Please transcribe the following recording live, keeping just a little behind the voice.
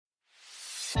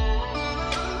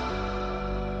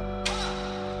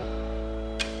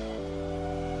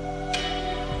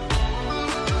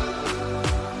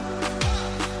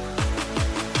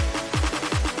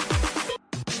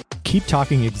Keep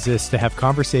Talking exists to have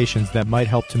conversations that might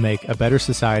help to make a better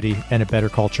society and a better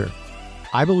culture.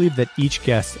 I believe that each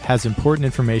guest has important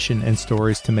information and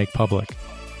stories to make public.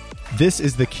 This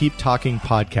is the Keep Talking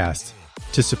podcast.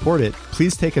 To support it,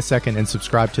 please take a second and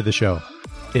subscribe to the show.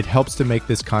 It helps to make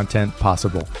this content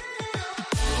possible.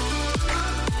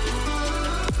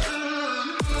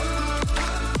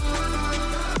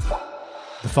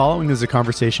 The following is a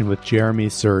conversation with Jeremi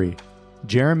Suri.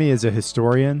 Jeremi is a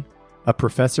historian, a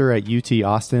professor at UT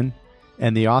Austin,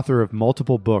 and the author of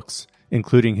multiple books,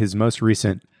 including his most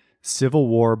recent, Civil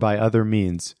War by Other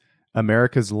Means,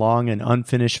 America's Long and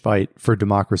Unfinished Fight for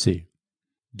Democracy.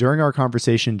 During our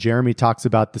conversation, Jeremi talks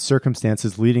about the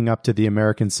circumstances leading up to the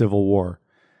American Civil War,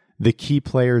 the key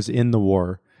players in the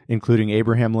war, including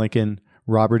Abraham Lincoln,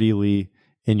 Robert E. Lee,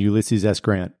 and Ulysses S.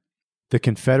 Grant, the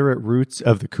Confederate roots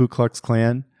of the Ku Klux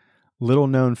Klan,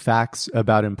 little-known facts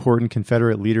about important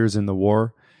Confederate leaders in the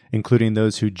war, including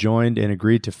those who joined and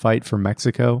agreed to fight for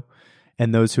Mexico,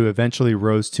 and those who eventually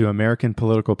rose to American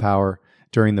political power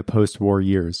during the post-war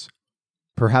years.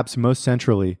 Perhaps most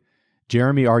centrally,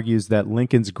 Jeremi argues that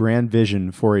Lincoln's grand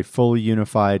vision for a fully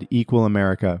unified, equal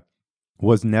America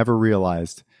was never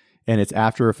realized, and its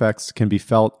after effects can be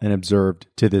felt and observed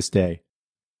to this day.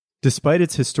 Despite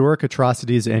its historic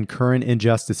atrocities and current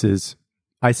injustices,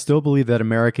 I still believe that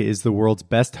America is the world's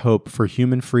best hope for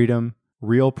human freedom,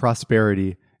 real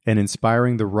prosperity, and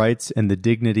inspiring the rights and the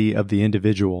dignity of the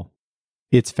individual.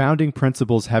 Its founding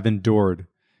principles have endured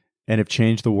and have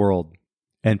changed the world,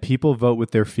 and people vote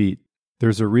with their feet.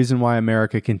 There's a reason why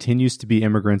America continues to be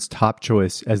immigrants' top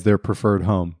choice as their preferred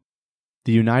home.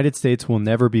 The United States will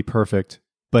never be perfect,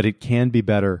 but it can be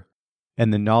better,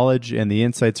 and the knowledge and the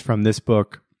insights from this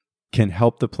book can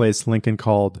help the place Lincoln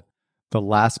called the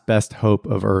last best hope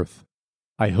of Earth.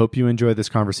 I hope you enjoy this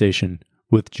conversation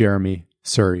with Jeremi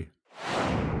Suri.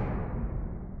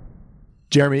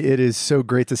 Jeremi, it is so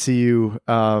great to see you.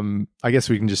 I guess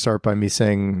we can just start by me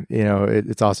saying,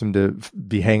 it's awesome to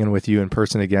be hanging with you in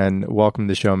person again. Welcome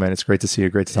to the show, man. It's great to see you.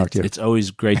 Great to talk to you. It's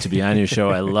always great to be on your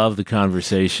show. I love the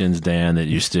conversations, Dan, that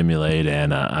you stimulate,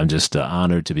 and I'm just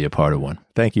honored to be a part of one.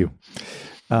 Thank you.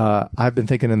 I've been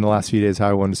thinking in the last few days how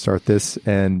I wanted to start this,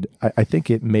 and I think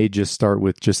it may just start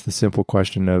with just the simple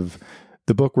question of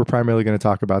the book we're primarily going to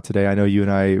talk about today. I know you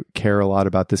and I care a lot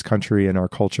about this country and our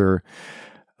culture.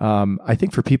 I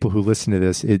think for people who listen to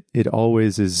this, it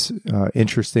always is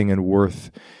interesting and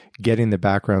worth getting the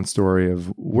background story of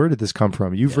where did this come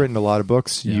from? You've written a lot of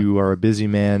books. Yeah. You are a busy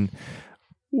man.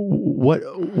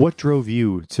 What drove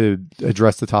you to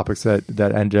address the topics that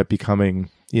ended up becoming,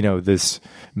 this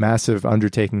massive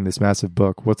undertaking, this massive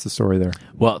book? What's the story there?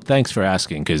 Well, thanks for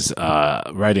asking, because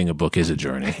writing a book is a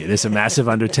journey. It is a massive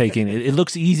undertaking. It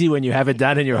looks easy when you have it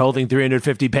done and you're holding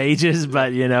 350 pages,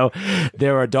 but,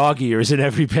 there are dog ears in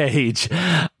every page.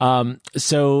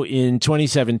 So in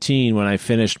 2017, when I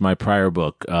finished my prior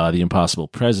book, The Impossible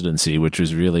Presidency, which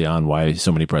was really on why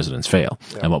so many presidents fail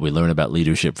and what we learn about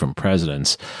leadership from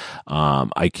presidents,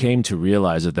 I came to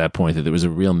realize at that point that there was a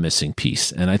real missing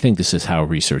piece. And I think this is how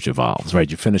research evolves, right?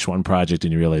 You finish one project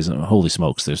and you realize, oh, holy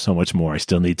smokes, there's so much more I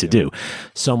still need to do.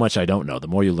 So much I don't know. The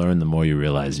more you learn, the more you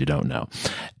realize you don't know.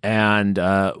 And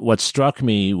what struck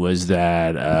me was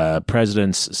that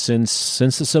presidents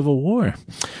since the Civil War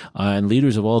and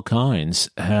leaders of all kinds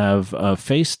have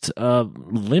faced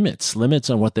limits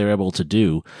on what they're able to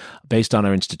do based on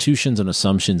our institutions and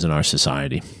assumptions in our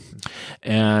society.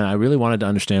 And I really wanted to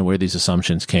understand where these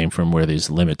assumptions came from, where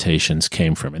these limitations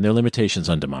came from, and they're limitations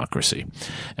on democracy.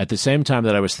 At the same time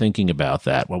that I was thinking about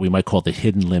that, what we might call the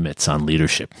hidden limits on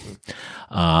leadership,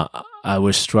 I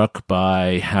was struck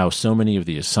by how so many of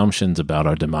the assumptions about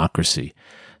our democracy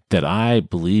that I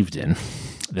believed in,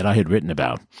 that I had written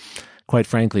about, quite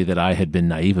frankly, that I had been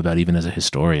naive about even as a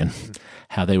historian,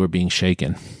 how they were being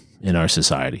shaken in our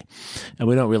society. And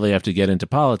we don't really have to get into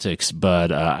politics,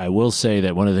 but I will say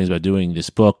that one of the things about doing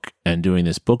this book and doing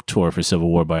this book tour for Civil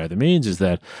War by Other Means is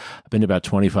that I've been to about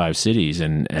 25 cities,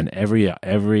 and every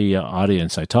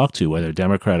audience I talk to, whether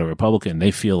Democrat or Republican, they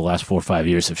feel the last 4 or 5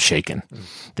 years have shaken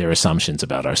their assumptions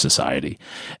about our society.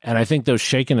 And I think those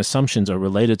shaken assumptions are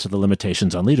related to the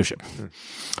limitations on leadership,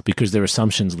 because they're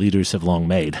assumptions leaders have long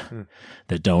made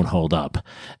that don't hold up.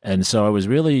 And so I was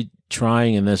really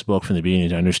trying in this book from the beginning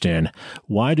to understand,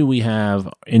 why do we have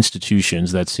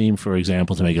institutions that seem, for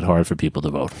example, to make it hard for people to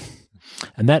vote?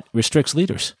 And that restricts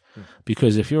leaders.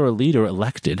 Because if you're a leader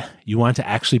elected, you want to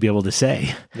actually be able to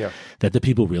say that the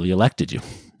people really elected you,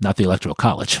 not the Electoral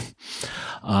College.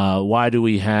 Why do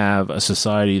we have a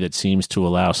society that seems to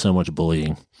allow so much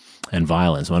bullying and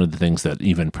violence. One of the things that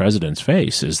even presidents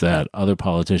face is that other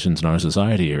politicians in our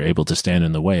society are able to stand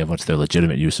in the way of what's their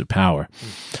legitimate use of power.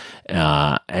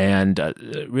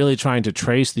 Really trying to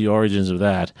trace the origins of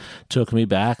that took me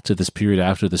back to this period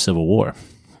after the Civil War.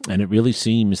 And it really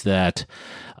seems that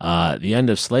the end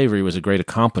of slavery was a great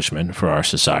accomplishment for our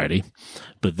society,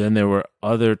 but then there were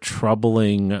other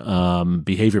troubling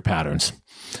behavior patterns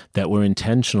that were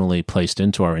intentionally placed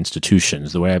into our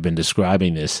institutions. The way I've been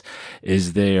describing this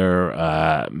is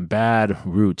they're bad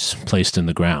roots placed in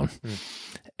the ground.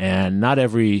 And not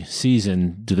every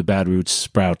season do the bad roots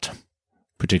sprout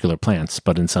particular plants,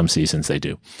 but in some seasons they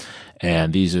do.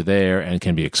 And these are there and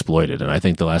can be exploited. And I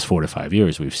think the last 4 to 5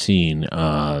 years we've seen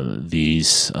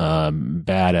these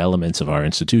bad elements of our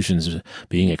institutions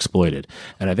being exploited.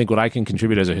 And I think what I can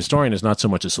contribute as a historian is not so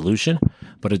much a solution,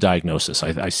 but a diagnosis.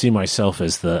 I see myself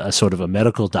as a sort of a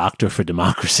medical doctor for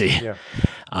democracy.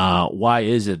 Yeah. Why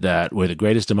is it that we're the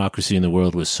greatest democracy in the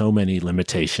world with so many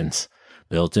limitations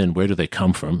built in? Where do they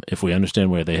come from? If we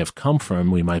understand where they have come from,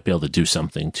 we might be able to do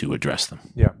something to address them.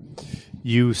 Yeah.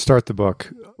 You start the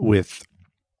book with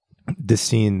this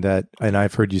scene that, and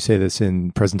I've heard you say this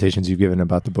in presentations you've given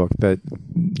about the book, that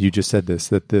you just said this,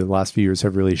 that the last few years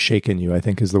have really shaken you, I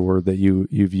think is the word that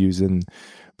you've used in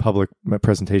public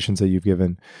presentations that you've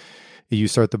given. You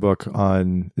start the book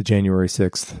on January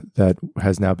 6th that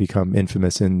has now become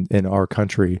infamous in our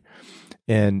country.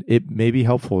 And it may be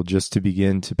helpful just to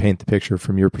begin to paint the picture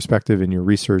from your perspective and your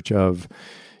research of,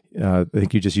 I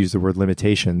think you just used the word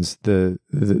limitations, the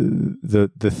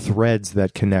threads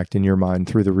that connect in your mind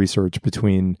through the research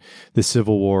between the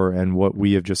Civil War and what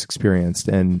we have just experienced.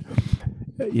 And,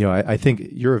 I think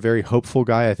you're a very hopeful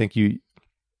guy. I think you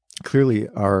clearly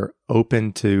are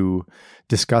open to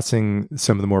discussing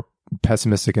some of the more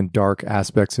pessimistic and dark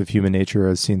aspects of human nature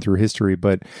as seen through history,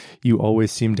 but you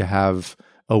always seem to have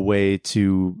a way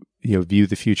to view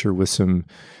the future with some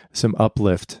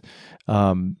uplift.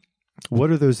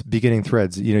 What are those beginning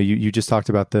threads? You just talked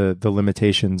about the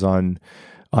limitations on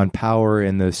power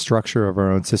and the structure of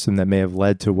our own system that may have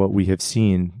led to what we have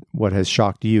seen, what has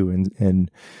shocked you and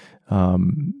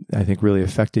I think really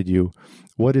affected you.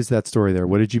 What is that story there?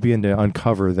 What did you begin to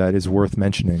uncover that is worth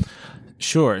mentioning?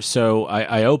 Sure. So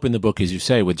I open the book, as you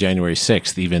say, with January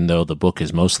 6th, even though the book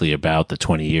is mostly about the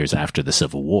 20 years after the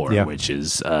Civil War, yeah, which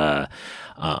is,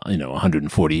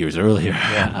 140 years earlier.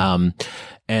 Yeah.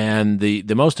 And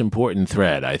the most important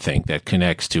thread, I think, that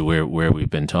connects to where we've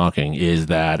been talking is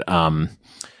that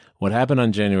what happened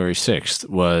on January 6th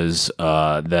was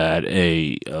that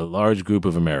a large group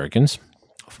of Americans,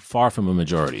 far from a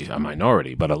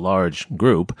minority, but a large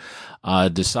group,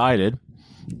 decided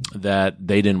that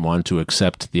they didn't want to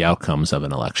accept the outcomes of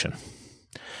an election.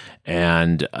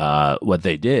 And what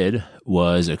they did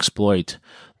was exploit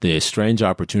the strange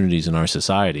opportunities in our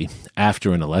society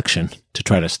after an election to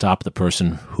try to stop the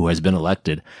person who has been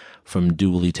elected from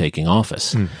duly taking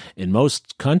office. In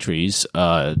most countries,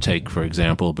 take, for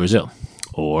example, Brazil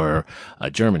or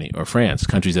Germany or France,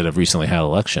 countries that have recently had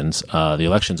elections, the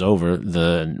election's over,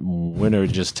 the winner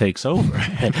just takes over.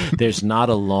 There's not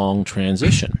a long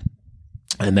transition.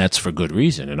 And that's for good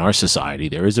reason. In our society,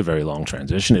 there is a very long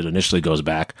transition. It initially goes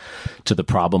back to the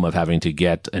problem of having to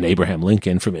get an Abraham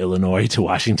Lincoln from Illinois to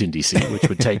Washington, D.C.,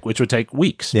 which would take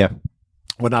weeks. Yeah.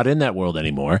 We're not in that world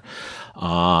anymore.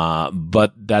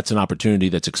 But that's an opportunity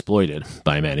that's exploited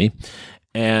by many.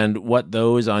 And what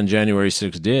those on January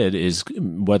 6th did is,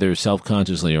 whether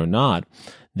self-consciously or not,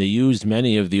 they used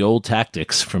many of the old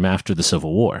tactics from after the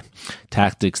Civil War,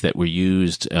 tactics that were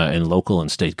used in local and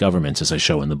state governments, as I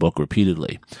show in the book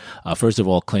repeatedly. First of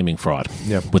all, claiming fraud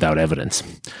without evidence.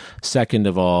 Second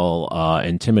of all,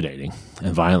 intimidating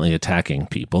and violently attacking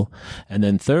people. And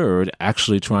then third,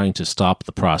 actually trying to stop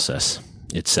the process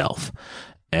itself.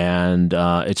 And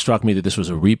it struck me that this was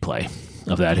a replay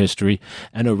of that history,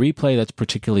 and a replay that's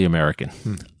particularly American.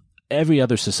 Every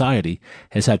other society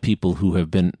has had people who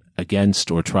have been against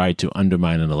or tried to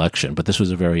undermine an election, but this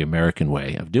was a very American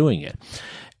way of doing it.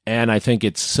 And I think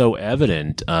it's so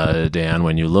evident, Dan,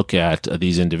 when you look at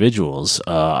these individuals.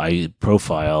 I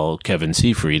profile Kevin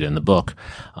Seafried in the book,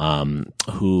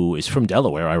 who is from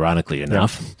Delaware, ironically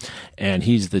enough. Yeah. And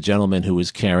he's the gentleman who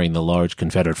was carrying the large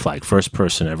Confederate flag, first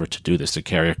person ever to do this, to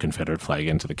carry a Confederate flag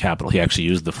into the Capitol. He actually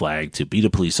used the flag to beat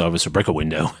a police officer, break a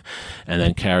window, and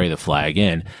then carry the flag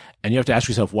in. And you have to ask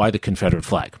yourself, why the Confederate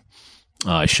flag?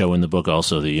 I show in the book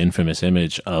also the infamous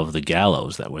image of the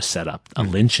gallows that was set up, a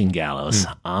lynching gallows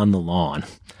on the lawn.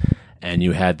 And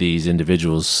you had these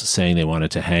individuals saying they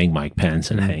wanted to hang Mike Pence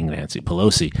and hang Nancy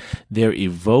Pelosi. They're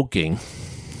evoking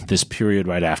this period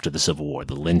right after the Civil War,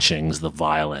 the lynchings, the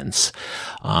violence.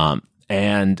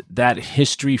 And that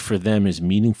history for them is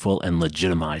meaningful and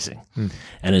legitimizing.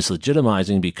 And it's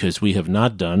legitimizing because we have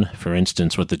not done, for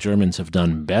instance, what the Germans have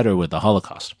done better with the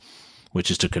Holocaust, which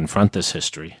is to confront this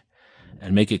history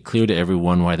and make it clear to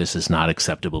everyone why this is not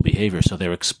acceptable behavior. So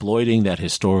they're exploiting that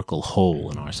historical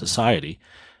hole in our society.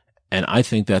 And I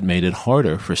think that made it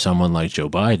harder for someone like Joe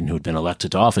Biden, who'd been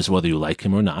elected to office, whether you like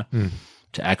him or not,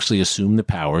 to actually assume the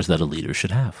powers that a leader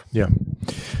should have. Yeah.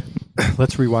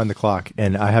 Let's rewind the clock.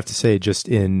 And I have to say, just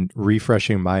in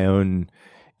refreshing my own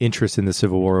interest in the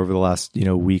Civil War over the last,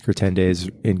 week or 10 days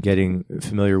in getting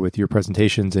familiar with your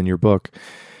presentations and your book,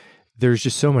 there's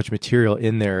just so much material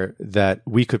in there that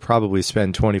we could probably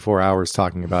spend 24 hours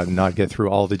talking about and not get through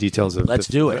all the details of Let's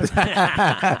do it.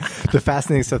 The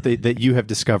fascinating stuff that you have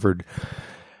discovered.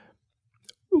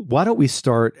 Why don't we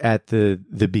start at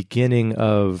the beginning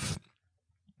of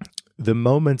the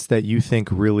moments that you think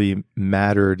really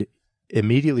mattered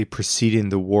immediately preceding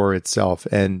the war itself?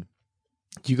 And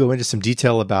you go into some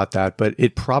detail about that, but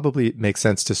it probably makes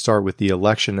sense to start with the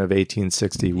election of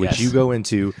 1860, which you go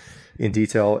into in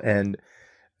detail. And,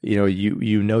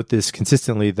 you note this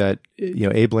consistently that,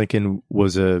 Abe Lincoln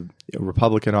was a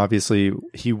Republican. Obviously,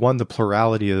 he won the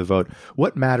plurality of the vote.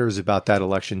 What matters about that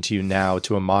election to you now,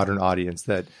 to a modern audience,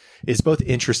 that is both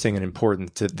interesting and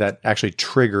important that actually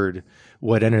triggered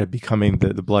what ended up becoming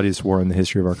the bloodiest war in the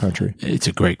history of our country? It's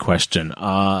a great question.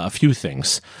 A few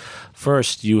things.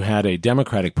 First, you had a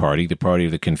Democratic Party, the party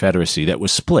of the Confederacy, that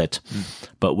was split,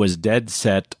 but was dead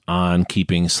set on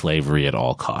keeping slavery at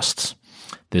all costs.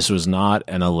 This was not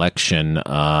an election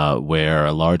where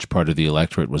a large part of the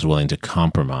electorate was willing to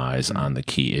compromise on the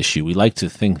key issue. We like to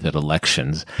think that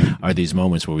elections are these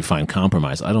moments where we find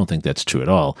compromise. I don't think that's true at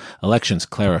all. Elections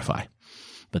clarify,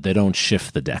 but they don't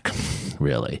shift the deck,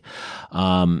 really.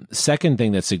 Second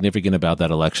thing that's significant about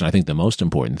that election, I think the most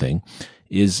important thing,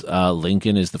 is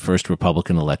Lincoln is the first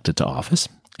Republican elected to office,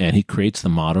 and he creates the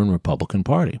modern Republican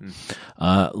Party.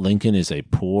 Lincoln is a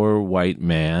poor white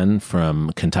man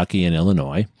from Kentucky and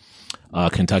Illinois.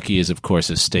 Kentucky is, of course,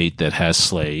 a state that has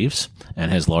slaves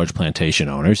and has large plantation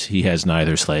owners. He has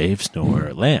neither slaves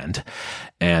nor land.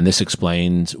 And this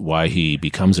explains why he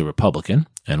becomes a Republican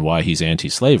and why he's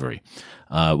anti-slavery.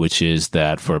 Which is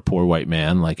that for a poor white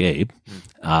man like Abe,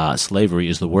 slavery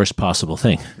is the worst possible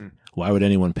thing. Why would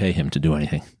anyone pay him to do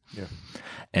anything? Yeah.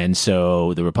 And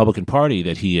so the Republican Party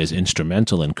that he is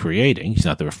instrumental in creating, he's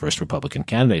not the first Republican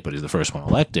candidate, but he's the first one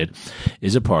elected,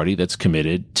 is a party that's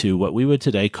committed to what we would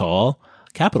today call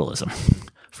capitalism.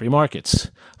 Free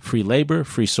markets, free labor,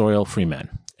 free soil, free men.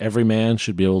 Every man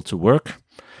should be able to work,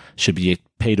 should be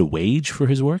paid a wage for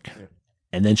his work. Yeah.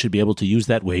 And then should be able to use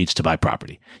that wage to buy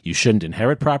property. You shouldn't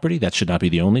inherit property. That should not be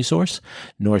the only source,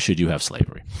 nor should you have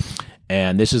slavery.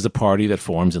 And this is the party that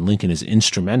forms, and Lincoln is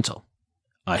instrumental.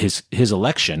 His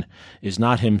election is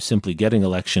not him simply getting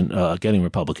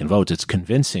Republican votes. It's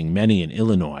convincing many in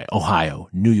Illinois, Ohio,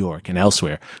 New York, and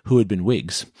elsewhere who had been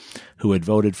Whigs, who had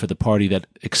voted for the party that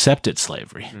accepted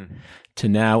slavery, to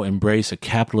now embrace a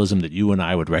capitalism that you and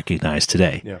I would recognize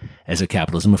today as a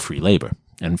capitalism of free labor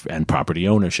and property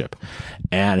ownership.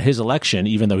 And his election,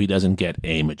 even though he doesn't get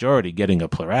a majority, getting a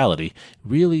plurality,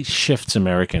 really shifts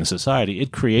American society.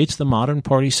 It creates the modern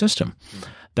party system.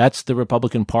 That's the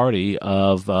Republican Party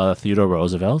of Theodore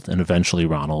Roosevelt and eventually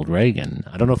Ronald Reagan.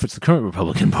 I don't know if it's the current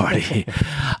Republican Party.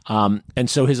 And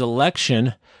so his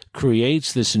election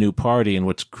creates this new party. And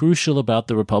what's crucial about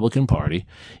the Republican Party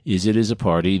is it is a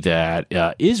party that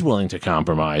is willing to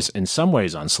compromise in some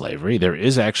ways on slavery. There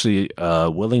is actually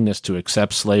a willingness to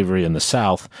accept slavery in the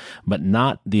South, but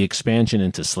not the expansion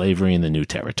into slavery in the new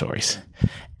territories.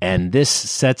 And this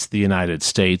sets the United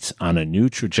States on a new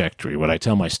trajectory. What I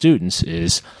tell my students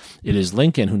is it is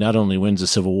Lincoln who not only wins the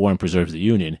Civil War and preserves the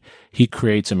Union, he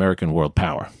creates American world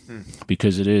power.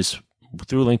 Because it is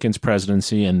through Lincoln's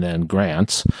presidency and then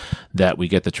Grant's that we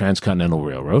get the Transcontinental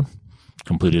Railroad,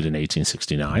 completed in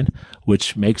 1869,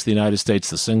 which makes the United States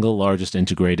the single largest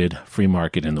integrated free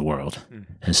market in the world,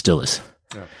 and still is.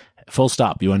 Yeah. Full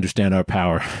stop. You understand our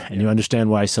power, and you understand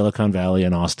why Silicon Valley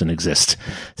and Austin exist.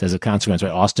 So as a consequence,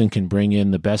 right? Austin can bring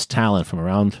in the best talent from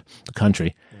around the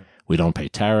country. Yeah. We don't pay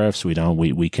tariffs.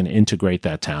 We can integrate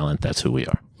that talent. That's who we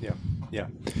are. Yeah. Yeah.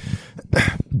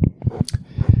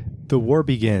 The war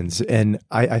begins, and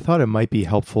I thought it might be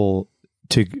helpful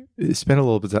to spend a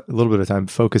little bit of time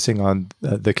focusing on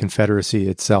the Confederacy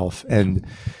itself. And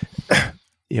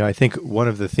I think one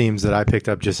of the themes that I picked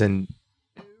up just in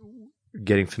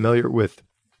getting familiar with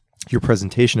your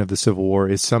presentation of the Civil War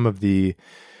is some of the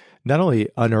not only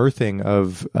unearthing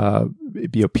of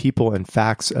people and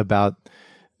facts about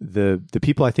the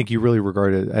people I think you really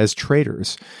regarded as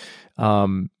traitors.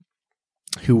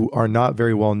 who are not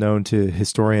very well known to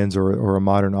historians or a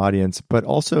modern audience, but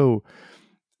also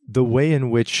the way in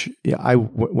which I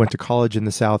went to college in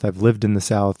the South. I've lived in the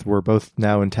South. We're both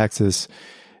now in Texas.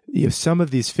 Some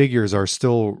of these figures are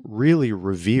still really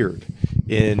revered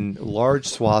in large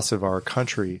swaths of our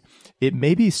country. It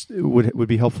maybe would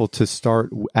be helpful to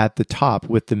start at the top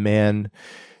with the man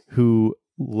who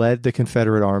led the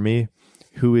Confederate Army,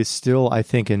 who is still, I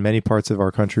think, in many parts of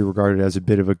our country regarded as a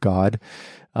bit of a god.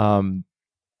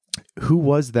 Who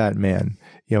was that man?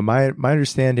 My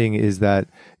understanding is that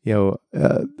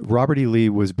Robert E. Lee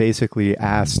was basically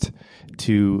asked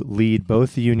to lead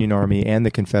both the Union Army and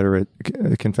the Confederate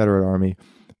Army.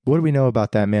 What do we know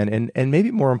about that man? And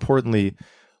maybe more importantly,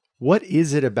 what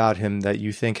is it about him that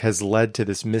you think has led to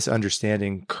this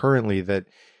misunderstanding currently that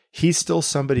he's still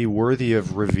somebody worthy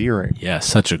of revering? Yeah,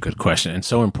 such a good question and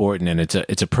so important. And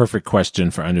it's a perfect question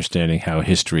for understanding how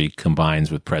history combines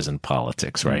with present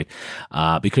politics, right?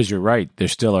 Because you're right, there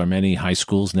still are many high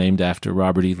schools named after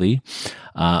Robert E. Lee.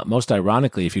 Most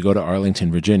ironically, if you go to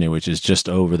Arlington, Virginia, which is just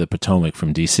over the Potomac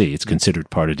from D.C., it's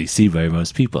considered part of D.C. by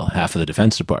most people. Half of the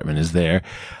Defense Department is there.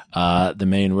 The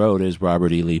main road is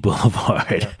Robert E. Lee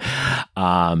Boulevard,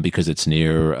 because it's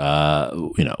near,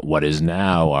 what is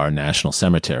now our national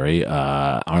cemetery,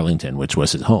 Arlington, which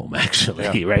was his home,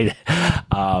 actually, right?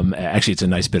 Actually, it's a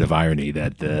nice bit of irony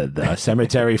that the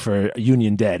cemetery for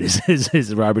Union dead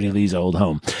is Robert E. Lee's old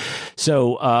home.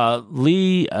 So,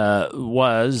 Lee,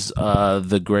 was,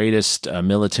 the greatest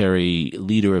military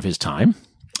leader of his time.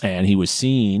 And he was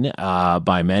seen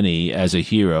by many as a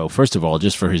hero, first of all,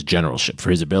 just for his generalship, for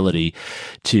his ability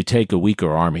to take a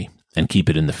weaker army and keep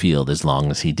it in the field as long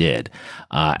as he did.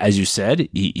 As you said,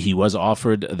 he was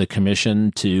offered the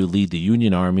commission to lead the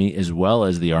Union Army as well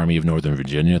as the Army of Northern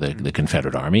Virginia, the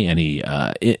Confederate Army, and he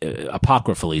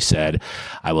apocryphally said,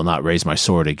 "I will not raise my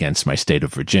sword against my state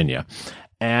of Virginia."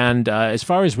 And as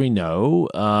far as we know,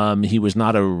 he was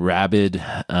not a rabid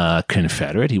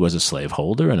Confederate. He was a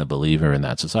slaveholder and a believer in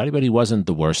that society, but he wasn't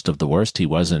the worst of the worst. He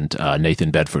wasn't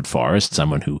Nathan Bedford Forrest,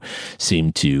 someone who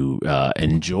seemed to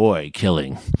enjoy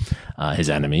killing his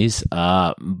enemies.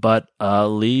 But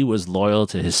Lee was loyal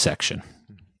to his section.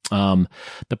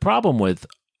 The problem with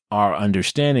our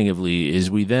understanding of Lee is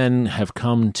we then have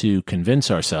come to convince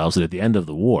ourselves that at the end of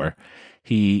the war,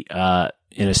 he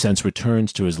in a sense,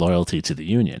 returns to his loyalty to the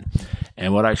Union.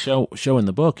 And what I show in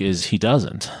the book is he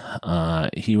doesn't.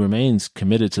 He remains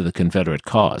committed to the Confederate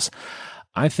cause.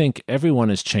 I think everyone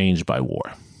is changed by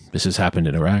war. This has happened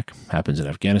in Iraq, happens in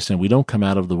Afghanistan. We don't come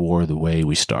out of the war the way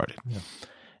we started. Yeah.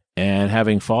 And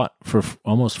having fought for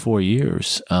almost 4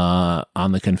 years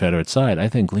on the Confederate side, I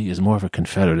think Lee is more of a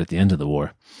Confederate at the end of the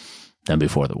war than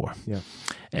before the war. Yeah.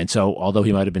 And so, although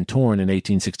he might have been torn in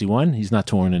 1861, he's not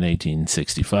torn in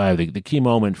 1865. The key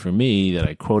moment for me that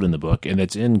I quote in the book, and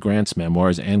it's in Grant's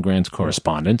memoirs and Grant's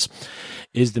correspondence,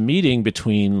 is the meeting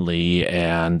between Lee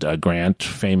and Grant,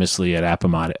 famously at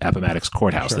Appomattox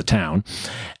Courthouse, the town,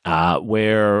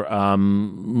 where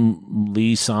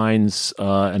Lee signs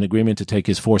an agreement to take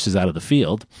his forces out of the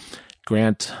field.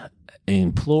 Grant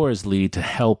implores Lee to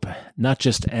help not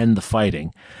just end the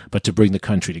fighting, but to bring the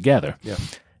country together. Yeah.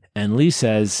 And Lee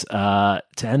says, to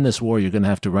end this war, you're going to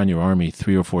have to run your army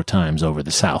 3 or 4 times over the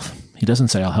South. He doesn't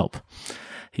say, I'll help.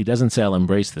 He doesn't say, I'll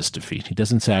embrace this defeat. He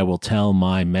doesn't say, I will tell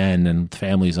my men and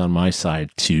families on my side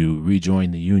to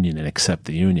rejoin the Union and accept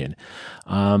the Union.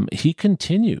 He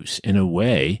continues, in a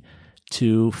way,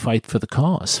 to fight for the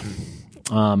cause.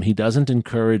 He doesn't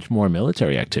encourage more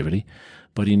military activity,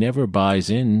 but he never buys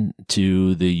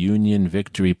into the Union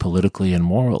victory politically and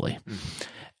morally.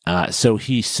 So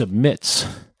he submits,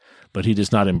 but he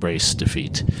does not embrace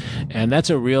defeat. And that's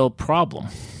a real problem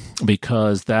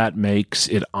because that makes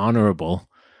it honorable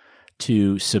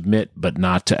to submit, but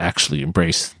not to actually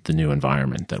embrace the new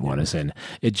environment that one is in.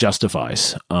 It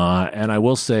justifies. And I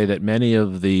will say that many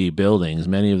of the buildings,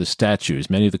 many of the statues,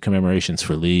 many of the commemorations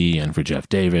for Lee and for Jeff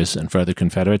Davis and for other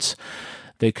Confederates,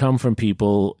 they come from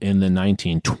people in the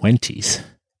 1920s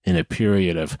in a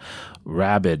period of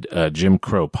rabid Jim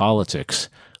Crow politics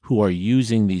who are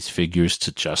using these figures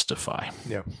to justify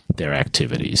their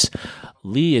activities.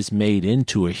 Lee is made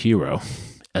into a hero,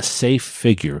 a safe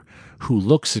figure who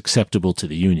looks acceptable to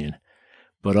the Union,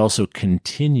 but also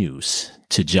continues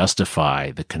to justify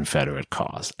the Confederate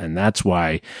cause. And that's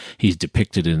why he's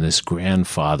depicted in this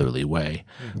grandfatherly way.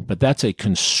 Mm-hmm. But that's a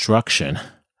construction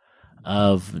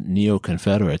of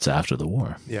neo-Confederates after the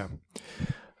war. Yeah.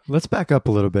 Let's back up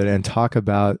a little bit and talk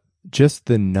about just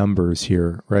the numbers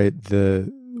here, right?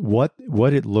 What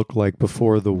it looked like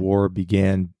before the war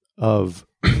began of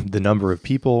the number of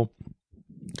people,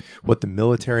 what the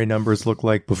military numbers looked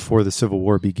like before the Civil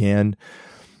War began,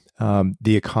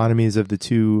 the economies of the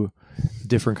two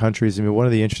different countries. I mean, one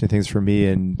of the interesting things for me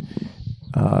and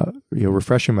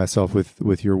refreshing myself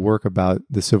with your work about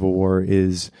the Civil War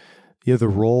is the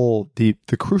role, the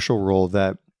crucial role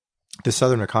that the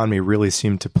Southern economy really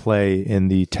seemed to play in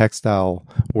the textile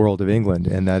world of England,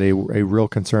 and that a real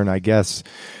concern, I guess,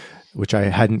 which I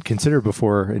hadn't considered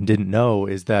before and didn't know,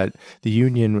 is that the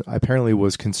Union apparently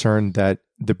was concerned that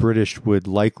the British would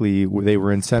likely, they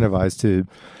were incentivized to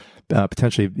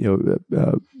potentially,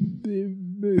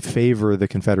 favor the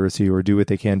Confederacy or do what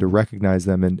they can to recognize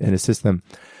them and assist them.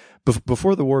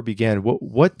 Before the war began,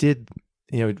 what did,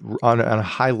 on a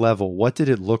high level, what did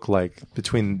it look like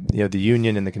between the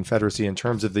Union and the Confederacy in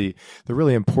terms of the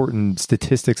really important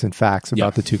statistics and facts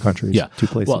about the two countries, two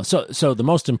places? Well, so the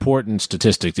most important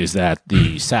statistic is that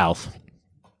the South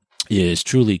is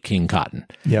truly king cotton,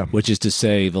 which is to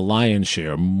say the lion's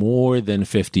share, more than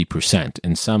 50%,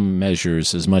 in some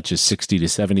measures as much as 60 to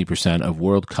 70% of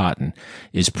world cotton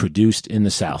is produced in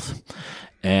the South.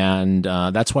 And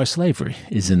that's why slavery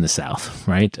is in the South,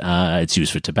 right? It's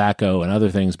used for tobacco and other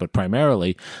things, but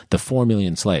primarily the 4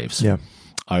 million slaves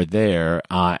are there.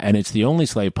 And it's the only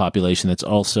slave population that's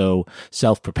also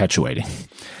self-perpetuating.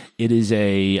 It is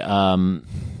a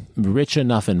rich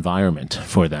enough environment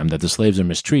for them that the slaves are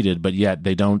mistreated, but yet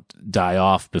they don't die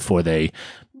off before they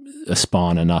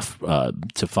spawn enough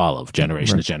to follow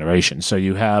generation to generation. So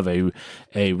you have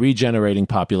a regenerating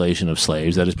population of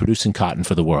slaves that is producing cotton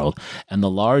for the world, and the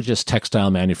largest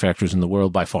textile manufacturers in the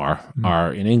world by far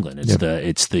are in England.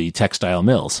 It's the textile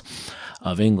mills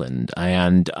of England.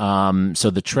 And so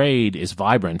the trade is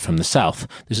vibrant from the South.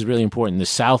 This is really important. The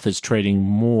South is trading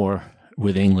more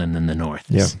with England than the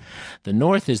North is. The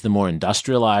North is the more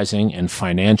industrializing and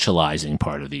financializing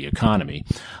part of the economy,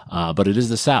 but it is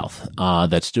the South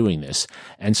that's doing this.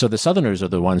 And so the Southerners are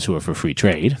the ones who are for free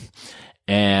trade,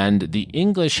 and the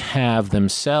English have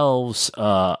themselves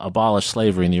abolished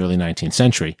slavery in the early 19th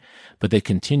century, but they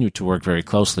continue to work very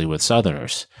closely with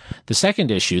Southerners. The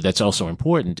second issue that's also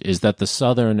important is that the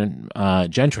Southern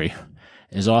gentry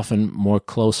is often more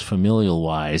close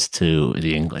familial-wise to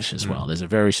the English as well. There's a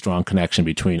very strong connection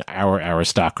between our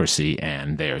aristocracy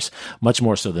and theirs, much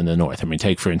more so than the North. I mean,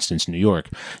 take, for instance, New York.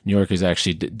 New York is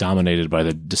actually dominated by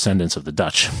the descendants of the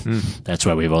Dutch. That's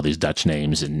why we have all these Dutch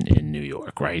names in New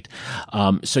York, right?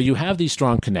 So you have these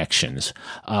strong connections.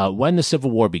 When the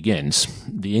Civil War begins,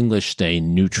 the English stay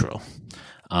neutral.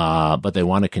 But they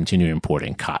want to continue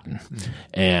importing cotton.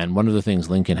 And one of the things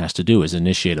Lincoln has to do is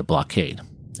initiate a blockade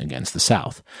against the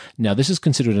South. Now, this is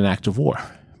considered an act of war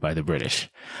by the British.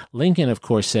 Lincoln, of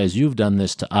course, says, you've done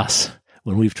this to us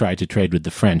when we've tried to trade with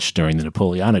the French during the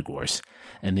Napoleonic Wars.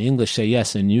 And the English say,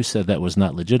 yes, and you said that was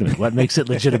not legitimate. What makes it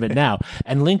legitimate now?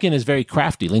 And Lincoln is very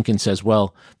crafty. Lincoln says,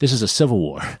 well, this is a civil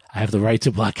war. I have the right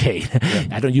to blockade.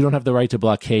 You don't have the right to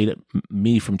blockade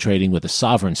me from trading with a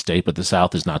sovereign state, but the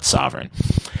South is not sovereign.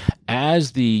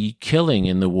 As the killing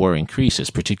in the war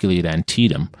increases, particularly at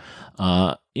Antietam,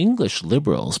 English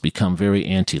liberals become very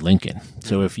anti-Lincoln.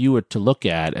 So if you were to look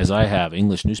at, as I have,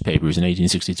 English newspapers in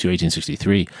 1862,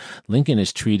 1863, Lincoln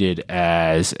is treated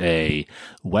as a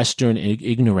Western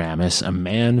ignoramus, a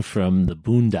man from the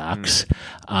boondocks,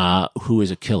 who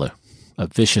is a killer. A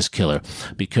vicious killer,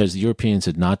 because the Europeans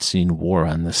had not seen war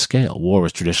on this scale. War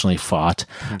was traditionally fought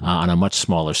on a much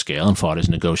smaller scale and fought as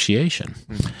negotiation.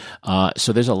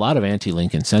 So there's a lot of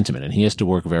anti-Lincoln sentiment, and he has to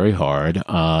work very hard.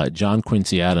 John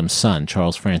Quincy Adams' son,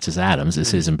 Charles Francis Adams,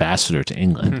 is his ambassador to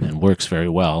England and works very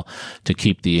well to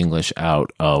keep the English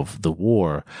out of the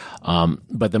war.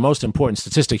 But the most important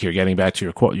statistic here, getting back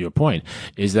to your point,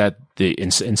 is that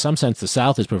in some sense, the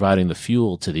South is providing the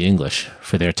fuel to the English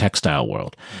for their textile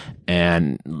world.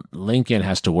 And Lincoln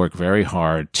has to work very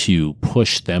hard to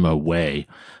push them away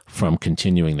from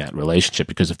continuing that relationship,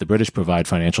 because if the British provide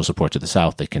financial support to the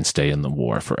South, they can stay in the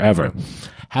war forever.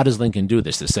 How does Lincoln do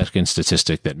this? The second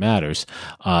statistic that matters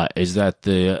is that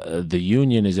the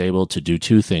Union is able to do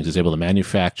two things. It's able to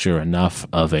manufacture enough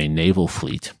of a naval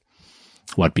fleet,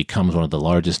 what becomes one of the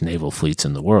largest naval fleets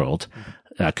in the world,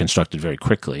 constructed very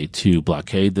quickly, to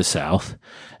blockade the South,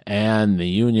 and the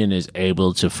Union is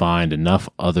able to find enough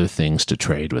other things to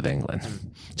trade with England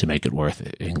to make it worth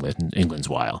England's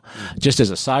while. Just as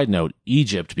a side note,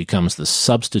 Egypt becomes the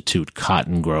substitute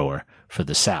cotton grower for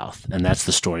the South, and that's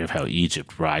the story of how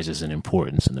Egypt rises in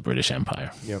importance in the British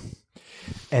Empire. Yep.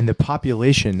 And the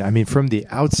population, I mean, from the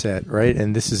outset, right,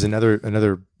 and this is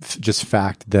another just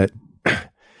fact that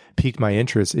piqued my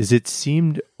interest, is it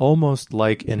seemed almost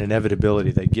like an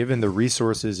inevitability that given the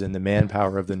resources and the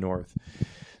manpower of the North,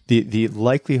 the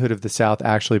likelihood of the South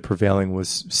actually prevailing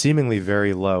was seemingly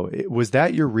very low. Was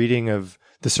that your reading of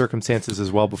the circumstances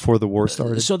as well before the war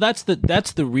started? So that's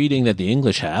the reading that the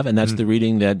English have, and that's the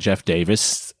reading that Jeff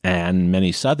Davis and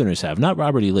many Southerners have, not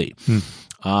Robert E. Lee.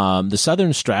 The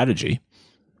Southern strategy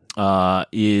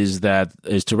is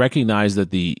to recognize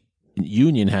that the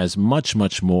Union has much,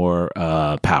 much more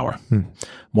power,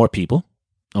 more people,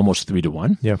 almost 3 to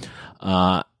 1.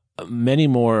 Yeah. Many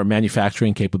more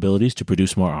manufacturing capabilities to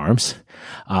produce more arms.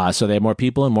 So they have more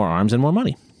people and more arms and more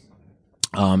money.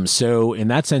 So in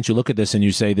that sense, you look at this and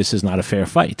you say, this is not a fair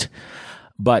fight.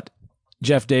 But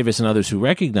Jeff Davis and others who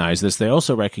recognize this, they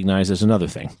also recognize there's another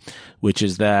thing, which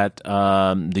is that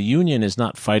the Union is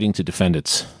not fighting to defend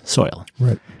its soil.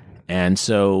 Right. And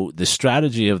so the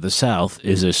strategy of the South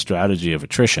is a strategy of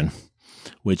attrition,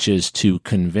 which is to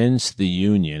convince the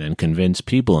Union and convince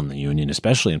people in the Union,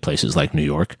 especially in places like New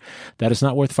York, that it's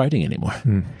not worth fighting anymore,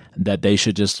 that they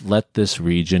should just let this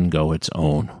region go its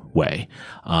own way.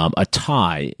 A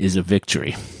tie is a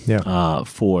victory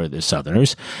for the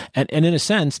Southerners. And in a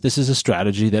sense, this is a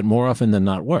strategy that more often than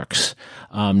not works.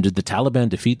 Did the Taliban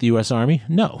defeat the U.S. Army?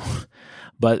 No.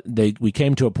 But we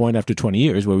came to a point after 20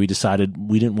 years where we decided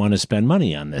we didn't want to spend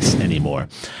money on this anymore.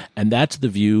 And that's the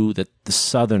view that the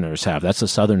Southerners have. That's the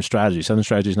Southern strategy. Southern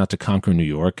strategy is not to conquer New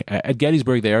York. At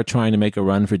Gettysburg, they are trying to make a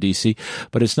run for D.C.,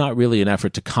 but it's not really an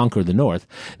effort to conquer the North.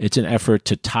 It's an effort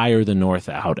to tire the North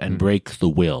out and break the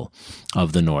will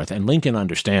of the North. And Lincoln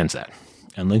understands that.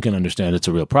 And Lincoln understands it's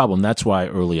a real problem. That's why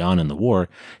early on in the war,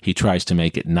 he tries to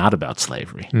make it not about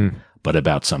slavery, but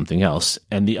about something else.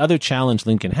 And the other challenge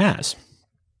Lincoln has,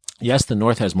 yes, the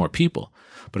North has more people,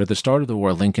 but at the start of the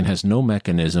war, Lincoln has no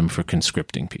mechanism for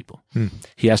conscripting people.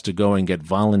 He has to go and get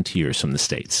volunteers from the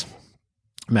states.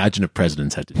 Imagine if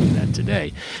presidents had to do that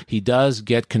today. He does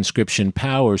get conscription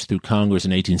powers through Congress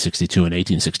in 1862 and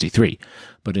 1863,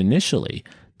 but initially,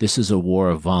 this is a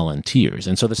war of volunteers.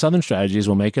 And so the Southern strategies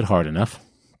will make it hard enough.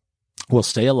 We'll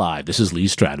stay alive. This is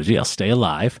Lee's strategy. I'll stay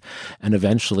alive. And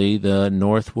eventually the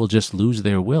North will just lose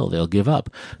their will. They'll give up.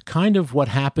 Kind of what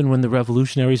happened when the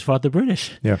revolutionaries fought the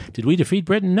British. Yeah. Did we defeat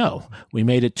Britain? No. We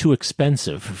made it too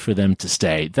expensive for them to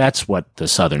stay. That's what the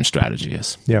Southern strategy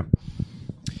is. Yeah.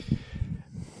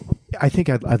 I think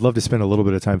I'd love to spend a little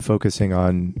bit of time focusing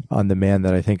on the man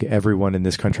that I think everyone in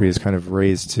this country is kind of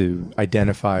raised to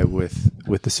identify with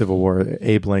the Civil War,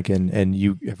 Abe Lincoln. And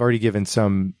you have already given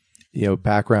some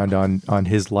background on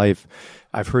his life.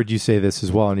 I've heard you say this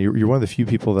as well, and you're one of the few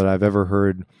people that I've ever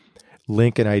heard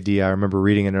link an idea. I remember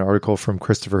reading in an article from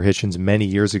Christopher Hitchens many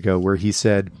years ago where he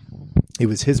said it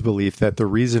was his belief that the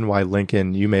reason why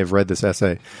Lincoln, you may have read this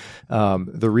essay,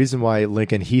 the reason why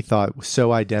Lincoln, he thought, was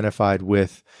so identified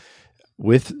with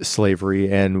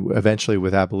slavery and eventually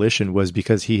with abolition was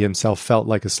because he himself felt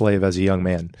like a slave as a young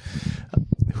man.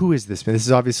 Who is this man? This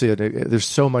is obviously there's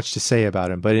so much to say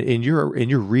about him, but in your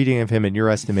reading of him, in your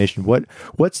estimation, what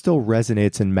still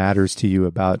resonates and matters to you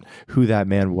about who that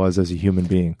man was as a human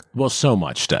being? Well, so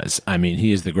much does. I mean,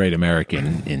 he is the great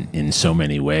American in so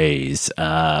many ways.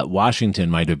 Washington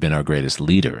might have been our greatest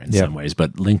leader in some ways,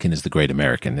 but Lincoln is the great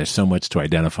American. There's so much to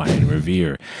identify and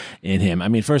revere in him. I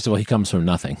mean, first of all, he comes from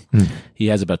nothing. He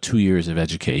has about 2 years of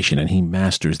education, and he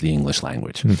masters the English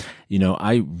language.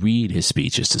 I read his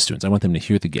speeches to students. I want them to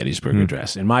hear the Gettysburg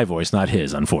Address in my voice, not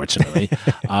his, unfortunately,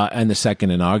 and the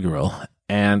second inaugural,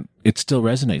 and it still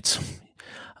resonates.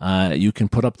 You can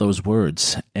put up those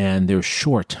words, and they're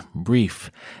short,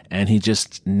 brief, and he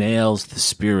just nails the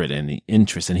spirit and the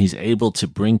interest, and he's able to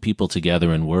bring people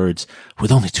together in words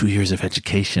with only 2 years of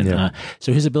education. Yeah.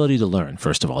 So his ability to learn,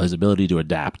 first of all, his ability to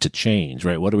adapt, to change,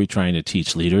 right? What are we trying to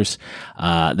teach leaders?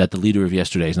 That the leader of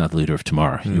yesterday is not the leader of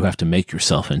tomorrow. You have to make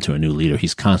yourself into a new leader.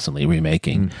 He's constantly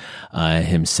remaking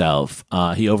himself.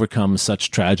 He overcomes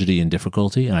such tragedy and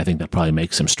difficulty, and I think that probably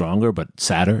makes him stronger, but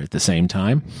sadder at the same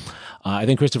time. I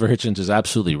think Christopher Hitchens is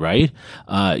absolutely right.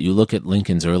 You look at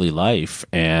Lincoln's early life,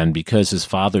 and because his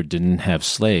father didn't have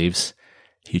slaves,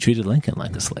 he treated Lincoln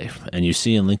like a slave. And you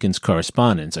see in Lincoln's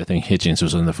correspondence, I think Hitchens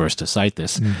was one of the first to cite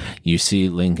this, you see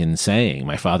Lincoln saying,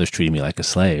 "My father's treating me like a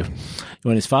slave."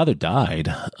 When his father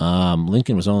died,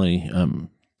 Lincoln was only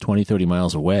 20, 30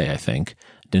 miles away, I think,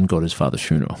 didn't go to his father's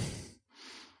funeral.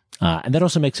 And that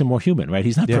also makes him more human, right?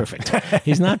 He's not perfect.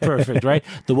 He's not perfect, right?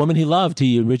 The woman he loved,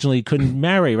 he originally couldn't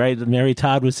marry, right? Mary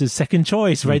Todd was his second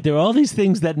choice, right? There are all these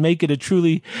things that make it a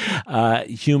truly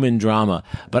human drama.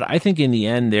 But I think in the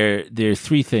end, there are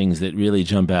three things that really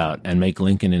jump out and make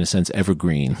Lincoln, in a sense,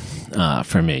 evergreen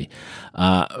for me.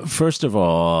 First of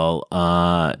all,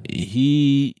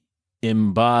 he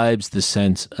imbibes the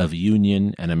sense of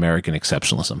union and American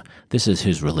exceptionalism. This is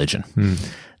his religion.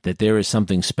 that there is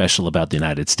something special about the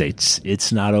United States.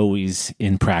 It's not always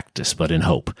in practice, but in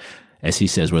hope. As he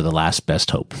says, we're the last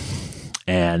best hope.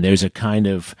 And there's a kind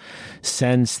of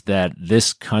sense that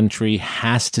this country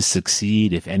has to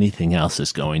succeed if anything else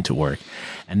is going to work.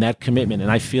 And that commitment,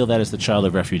 and I feel that as the child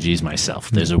of refugees myself,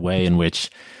 there's a way in which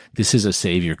this is a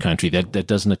savior country that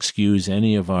doesn't excuse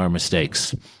any of our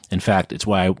mistakes. In fact, it's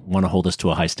why I want to hold us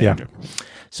to a high standard. Yeah.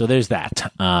 So there's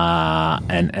that.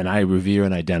 And I revere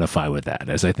and identify with that,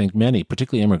 as I think many,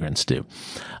 particularly immigrants, do.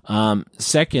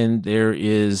 Second, there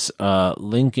is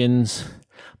Lincoln's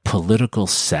political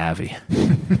savvy.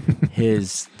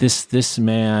 This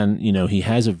man, he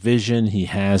has a vision, he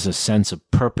has a sense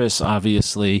of purpose,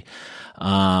 obviously.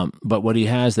 But what he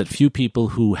has that few people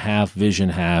who have vision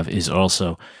have is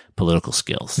also political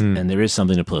skills. And there is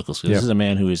something to political skills. This is a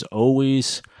man who is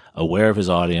always aware of his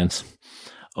audience,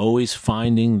 always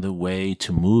finding the way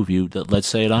to move you, let's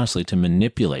say it honestly, to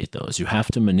manipulate those. You have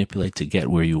to manipulate to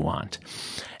get where you want.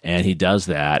 And he does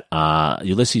that.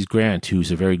 Ulysses Grant,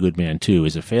 who's a very good man too,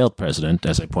 is a failed president,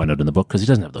 as I point out in the book, because he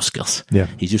doesn't have those skills. Yeah.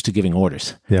 He's used to giving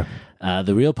orders. Yeah.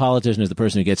 The real politician is the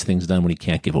person who gets things done when he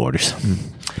can't give orders.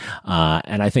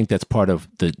 And I think that's part of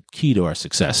the key to our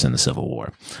success in the Civil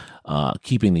War.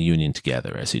 Keeping the Union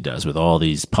together, as he does with all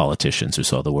these politicians who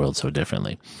saw the world so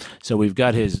differently. So we've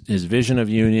got his vision of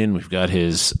union, we've got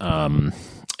his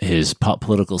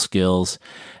political skills,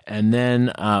 and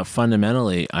then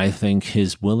fundamentally, I think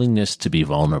his willingness to be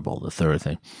vulnerable. The third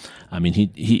thing, I mean,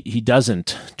 he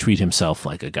doesn't treat himself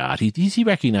like a god. He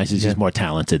recognizes he's more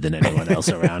talented than anyone else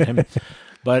around him.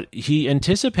 But he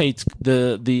anticipates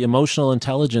the emotional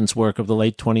intelligence work of the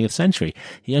late 20th century.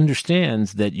 He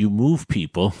understands that you move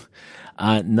people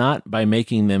not by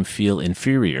making them feel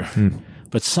inferior,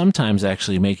 but sometimes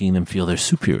actually making them feel they're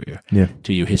superior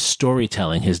to you. His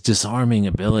storytelling, his disarming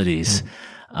abilities.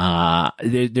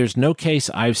 There's no case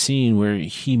I've seen where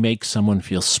he makes someone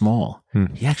feel small.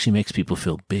 He actually makes people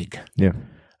feel big. Yeah.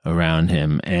 Around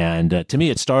him. And to me,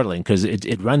 it's startling because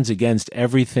it runs against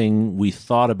everything we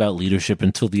thought about leadership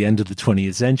until the end of the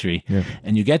 20th century. Yeah.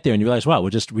 And you get there and you realize, wow,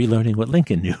 we're just relearning what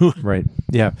Lincoln knew. Right.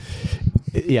 Yeah.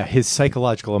 Yeah. His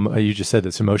psychological, you just said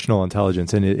this, emotional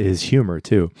intelligence, and his humor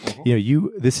too.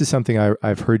 This is something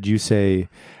I've heard you say.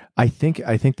 I think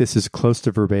this is close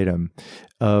to verbatim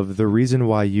of the reason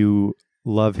why you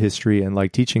love history and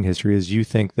like teaching history is you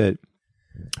think that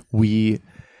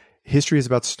history is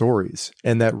about stories,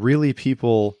 and that really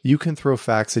you can throw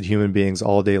facts at human beings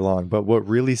all day long, but what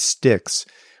really sticks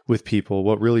with people,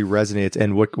 what really resonates,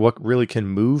 and what really can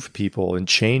move people and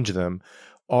change them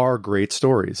are great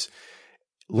stories.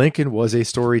 Lincoln was a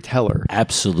storyteller.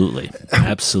 Absolutely.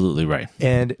 Absolutely right.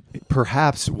 And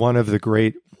perhaps one of the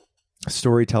great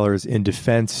storytellers in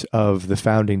defense of the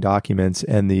founding documents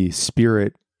and the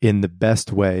spirit in the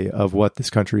best way of what this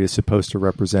country is supposed to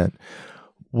represent.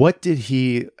 What did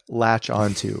he latch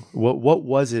onto? What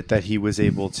was it that he was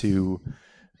able to,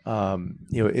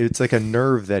 it's like a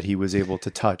nerve that he was able to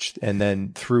touch, and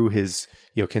then through his,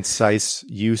 concise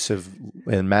use of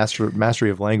and mastery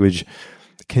of language,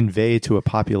 convey to a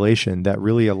population that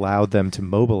really allowed them to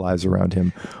mobilize around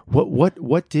him.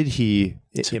 What did he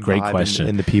imbibe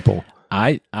in the people?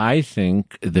 I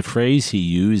think the phrase he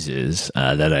uses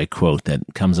that I quote that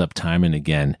comes up time and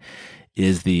again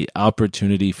is the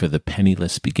opportunity for the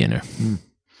penniless beginner.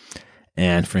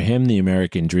 And for him, the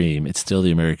American dream, it's still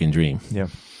the American dream,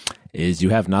 is you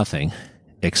have nothing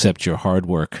except your hard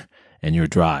work and your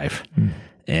drive,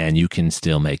 and you can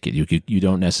still make it. You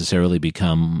don't necessarily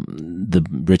become the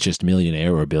richest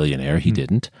millionaire or billionaire. He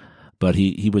didn't. But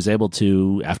he was able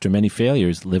to, after many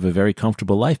failures, live a very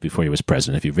comfortable life before he was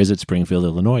president. If you visit Springfield,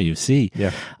 Illinois, you see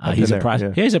he's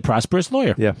a prosperous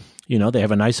lawyer. Yeah. They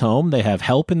have a nice home. They have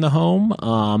help in the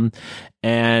home.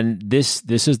 And this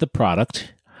is the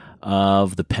product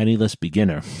of the penniless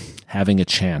beginner having a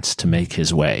chance to make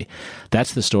his way.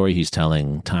 That's the story he's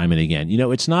telling time and again.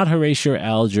 It's not Horatio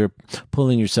Alger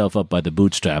pulling yourself up by the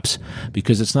bootstraps,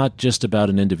 because it's not just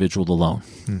about an individual alone.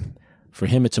 For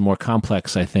him, it's a more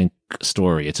complex, I think,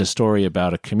 story. It's a story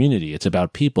about a community. It's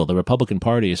about people. The Republican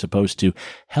Party is supposed to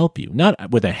help you,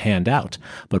 not with a handout,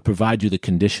 but provide you the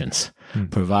conditions,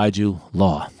 provide you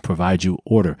law, provide you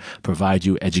order, provide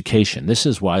you education. This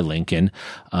is why Lincoln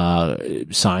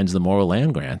signs the Moral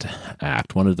Land Grant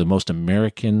Act, one of the most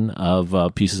American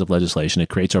of pieces of legislation. It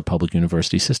creates our public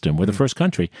university system. We're the first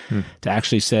country to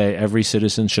actually say every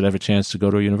citizen should have a chance to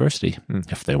go to a university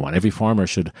if they want. Every farmer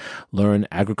should learn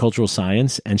agricultural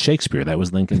science and Shakespeare. That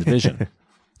was Lincoln's vision.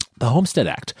 The Homestead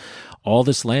Act, all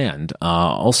this land,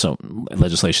 also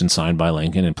legislation signed by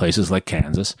Lincoln in places like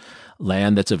Kansas,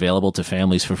 land that's available to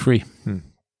families for free.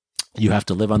 you have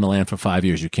to live on the land for 5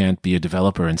 years. You can't be a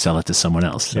developer and sell it to someone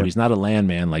else. So he's not a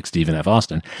landman like Stephen F.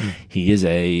 Austin.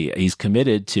 He's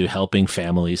committed to helping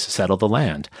families settle the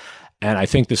land. And I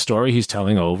think the story he's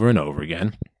telling over and over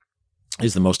again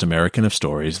is the most American of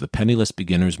stories, the penniless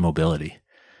beginner's mobility.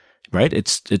 Right?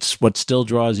 It's what still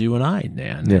draws you and I,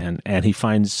 Dan. Yeah. And he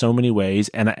finds so many ways,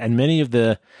 and many of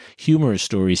the humorous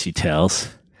stories he tells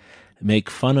make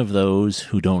fun of those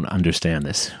who don't understand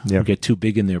this, who get too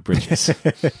big in their britches.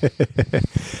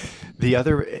 The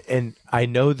other, and I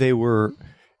know they were,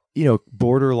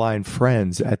 borderline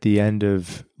friends at the end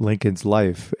of Lincoln's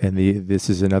life, and this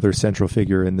is another central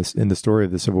figure in the story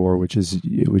of the Civil War, which is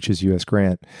U.S.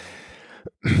 Grant.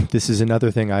 This is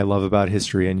another thing I love about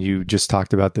history, and you just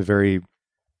talked about the very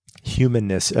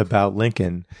humanness about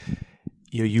Lincoln.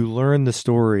 You learn the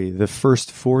story, the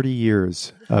first 40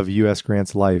 years of U.S.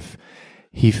 Grant's life,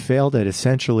 he failed at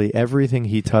essentially everything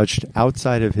he touched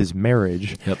outside of his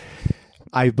marriage. Yep.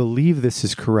 I believe this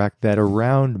is correct, that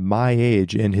around my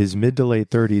age, in his mid to late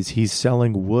 30s, he's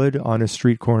selling wood on a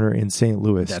street corner in St.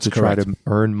 Louis try to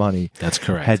earn money. That's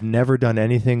correct. Had never done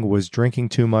anything, was drinking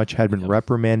too much, had been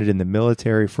reprimanded in the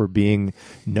military for being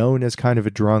known as kind of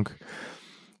a drunk.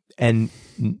 And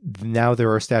now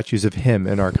there are statues of him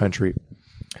in our country.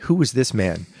 Who was this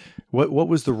man? What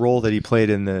was the role that he played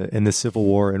in the Civil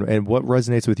War, and what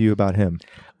resonates with you about him?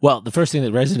 Well, the first thing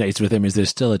that resonates with him is there's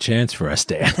still a chance for us,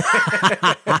 Dan.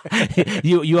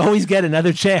 You always get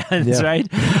another chance, right?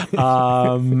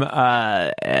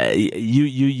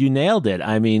 You nailed it.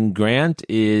 I mean, Grant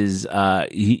is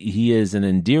he is an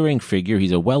endearing figure.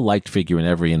 He's a well-liked figure in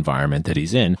every environment that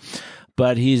he's in.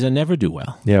 But he's a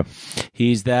never-do-well. Yeah.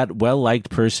 He's that well-liked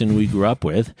person we grew up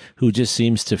with who just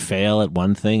seems to fail at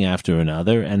one thing after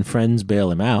another, and friends bail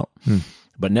him out,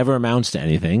 but never amounts to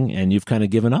anything, and you've kind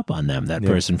of given up on them, that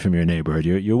person from your neighborhood.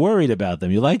 You're worried about them.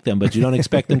 You like them, but you don't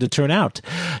expect them to turn out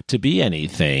to be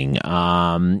anything.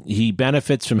 He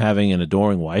benefits from having an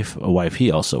adoring wife, a wife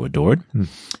he also adored,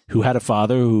 who had a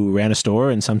father who ran a store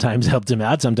and sometimes helped him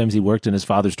out. Sometimes he worked in his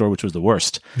father's store, which was the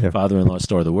worst father-in-law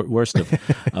store, the worst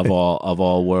of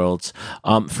all worlds.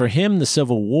 For him, the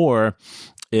Civil War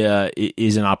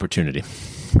is an opportunity.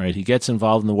 Right, he gets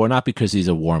involved in the war not because he's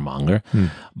a warmonger,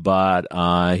 but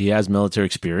he has military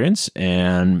experience,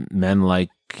 and men like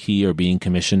he are being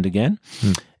commissioned again,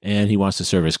 and he wants to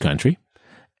serve his country,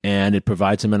 and it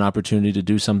provides him an opportunity to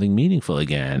do something meaningful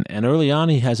again. And early on,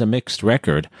 he has a mixed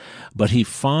record, but he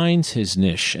finds his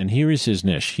niche, and here is his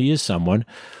niche. He is someone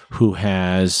who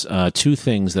has two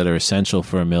things that are essential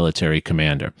for a military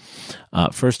commander.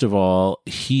 First of all,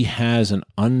 he has an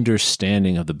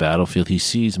understanding of the battlefield. He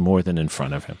sees more than in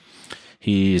front of him.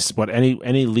 He's what any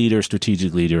leader,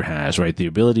 strategic leader has, right? The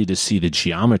ability to see the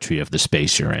geometry of the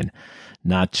space you're in,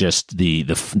 not just the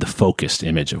focused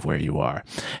image of where you are.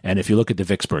 And if you look at the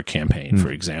Vicksburg campaign,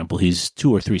 for example, he's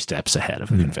 2 or 3 steps ahead of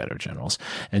the Confederate generals.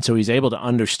 And so he's able to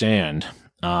understand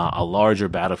a larger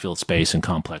battlefield space and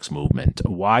complex movement.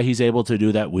 Why he's able to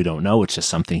do that, we don't know. It's just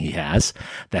something he has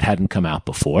that hadn't come out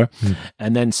before.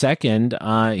 And then second,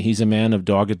 he's a man of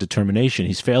dogged determination.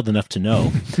 He's failed enough to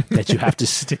know that you have to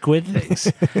stick with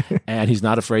things. And he's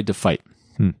not afraid to fight.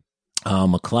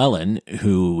 McClellan,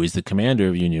 who is the commander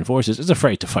of Union forces, is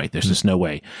afraid to fight. There's just no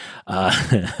way.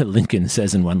 Lincoln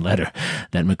says in one letter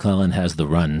that McClellan has the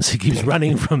runs. He keeps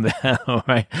running from them,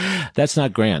 right? That's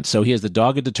not Grant. So he has the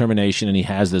dogged determination, and he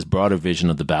has this broader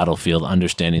vision of the battlefield,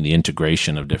 understanding the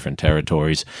integration of different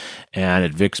territories. And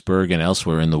at Vicksburg and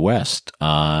elsewhere in the West,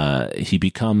 he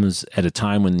becomes, at a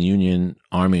time when the Union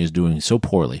Army is doing so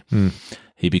poorly,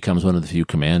 he becomes one of the few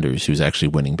commanders who's actually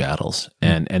winning battles.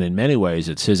 And in many ways,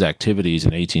 it's his activities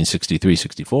in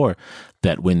 1863-64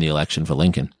 that win the election for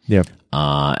Lincoln. Yeah.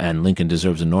 And Lincoln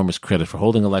deserves enormous credit for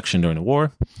holding election during the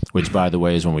war, which, by the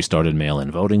way, is when we started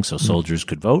mail-in voting, so soldiers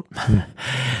could vote.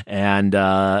 And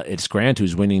it's Grant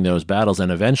who's winning those battles.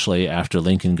 And eventually, after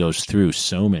Lincoln goes through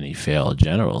so many failed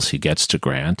generals, he gets to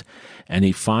Grant, and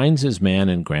he finds his man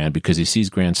in Grant because he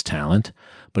sees Grant's talent,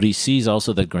 but he sees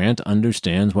also that Grant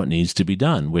understands what needs to be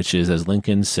done, which is, as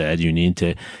Lincoln said, you need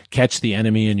to catch the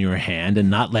enemy in your hand and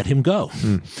not let him go.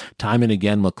 Time and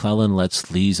again, McClellan lets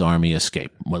Lee's army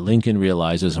escape. What Lincoln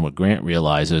realizes and what Grant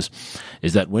realizes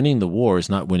is that winning the war is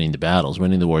not winning the battles.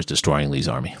 Winning the war is destroying Lee's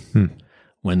army.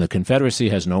 When the Confederacy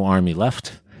has no army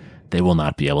left, they will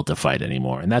not be able to fight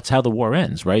anymore. And that's how the war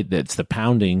ends, right? It's the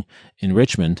pounding in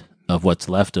Richmond of what's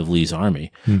left of Lee's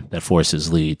army that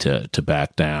forces Lee to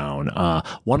back down.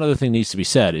 One other thing needs to be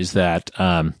said is that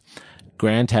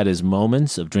Grant had his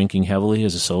moments of drinking heavily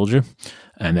as a soldier,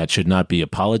 and that should not be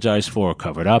apologized for or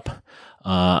covered up.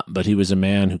 But he was a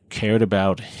man who cared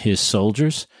about his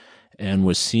soldiers and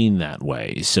was seen that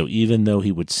way. So even though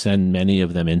he would send many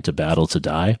of them into battle to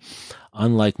die,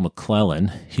 unlike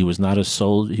McClellan, he was not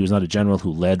a general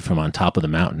who led from on top of the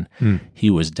mountain. He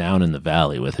was down in the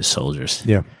valley with his soldiers.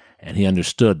 Yeah. And he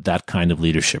understood that kind of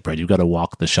leadership, right? You've got to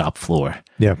walk the shop floor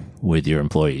with your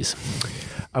employees.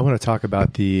 I want to talk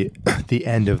about the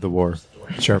end of the war.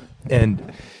 Sure.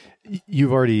 And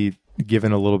you've already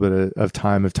given a little bit of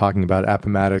time of talking about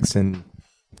Appomattox and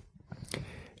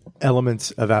elements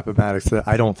of Appomattox that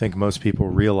I don't think most people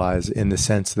realize, in the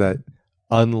sense that,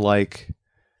 unlike,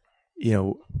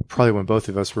 probably when both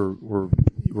of us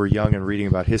were young and reading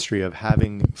about history, of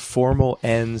having formal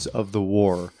ends of the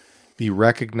war be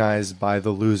recognized by the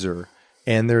loser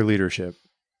and their leadership,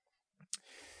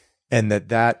 and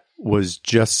that was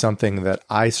just something that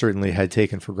I certainly had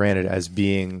taken for granted as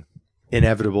being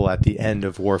inevitable at the end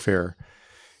of warfare,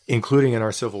 including in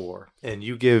our Civil War. And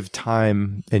you give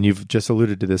time, and you've just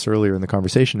alluded to this earlier in the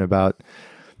conversation, about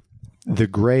the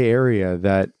gray area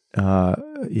that,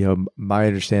 my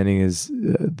understanding is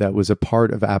that was a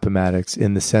part of Appomattox,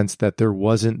 in the sense that there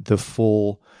wasn't the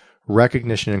full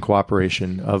recognition and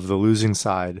cooperation of the losing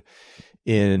side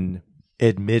in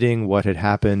admitting what had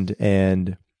happened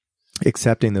and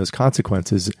accepting those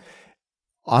consequences.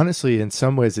 Honestly, in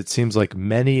some ways, it seems like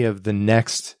many of the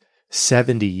next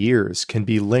 70 years can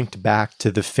be linked back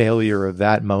to the failure of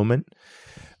that moment.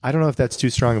 I don't know if that's too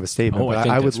strong of a statement, but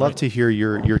I would love to hear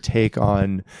your take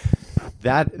on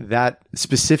that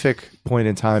specific point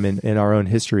in time in our own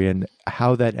history, and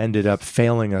how that ended up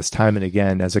failing us time and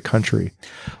again as a country.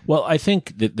 Well, I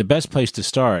think that the best place to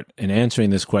start in answering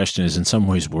this question is in some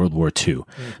ways World War II,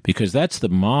 because that's the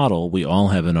model we all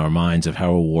have in our minds of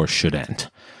how a war should end.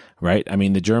 Right? I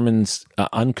mean, the Germans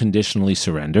unconditionally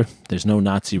surrender. There's no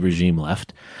Nazi regime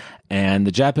left. And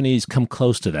the Japanese come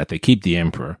close to that. They keep the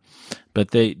emperor. But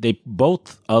they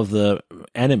both of the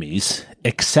enemies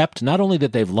accept not only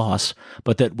that they've lost,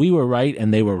 but that we were right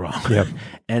and they were wrong. Yep.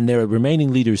 And their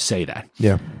remaining leaders say that.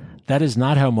 Yeah. That is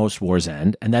not how most wars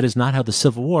end, and that is not how the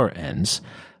Civil War ends.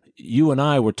 You and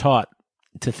I were taught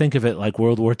to think of it like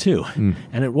World War II.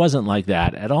 And it wasn't like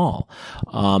that at all.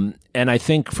 And I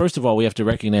think, first of all, we have to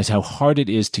recognize how hard it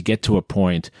is to get to a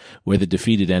point where the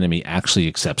defeated enemy actually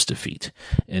accepts defeat.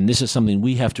 And this is something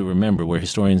we have to remember, where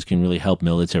historians can really help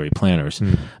military planners,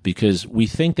 because we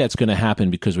think that's going to happen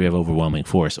because we have overwhelming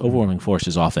force. Overwhelming force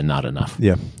is often not enough.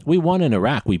 Yeah. We won in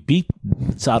Iraq. We beat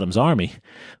Saddam's army,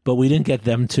 but we didn't get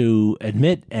them to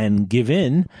admit and give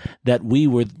in that we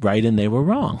were right and they were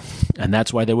wrong. And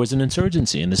that's why there was an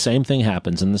insurgency. And the same thing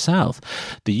happens in the South.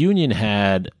 The Union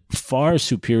had far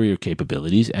superior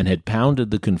capabilities and had pounded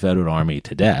the Confederate Army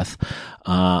to death,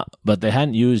 but they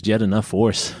hadn't used yet enough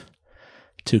force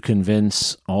to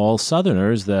convince all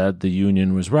Southerners that the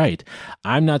Union was right.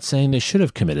 I'm not saying they should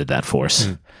have committed that force,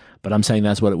 but I'm saying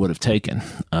that's what it would have taken.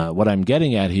 What I'm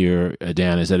getting at here,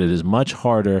 Dan, is that it is much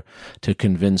harder to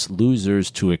convince losers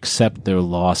to accept their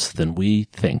loss than we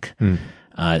think.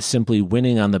 Simply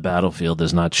winning on the battlefield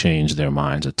does not change their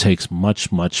minds. It takes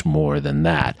much, much more than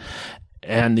that.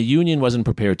 And the Union wasn't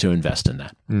prepared to invest in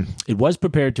that. It was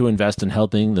prepared to invest in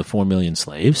helping the 4 million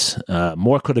slaves.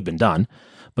 More could have been done,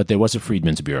 but there was a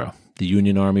Freedmen's Bureau. The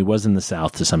Union Army was in the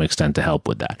South to some extent to help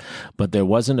with that. But there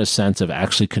wasn't a sense of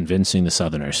actually convincing the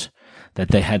Southerners that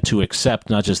they had to accept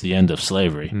not just the end of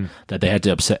slavery, that they had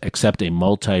to accept a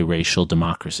multiracial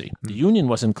democracy. The Union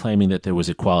wasn't claiming that there was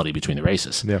equality between the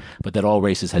races, but that all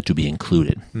races had to be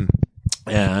included.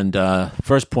 And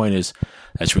first point is,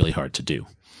 that's really hard to do.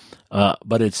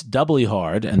 But it's doubly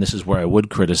hard, and this is where I would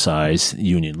criticize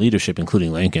Union leadership,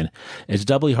 including Lincoln. It's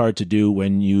doubly hard to do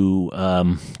when you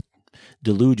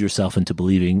delude yourself into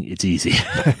believing it's easy,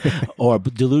 or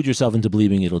delude yourself into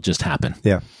believing it'll just happen.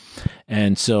 Yeah.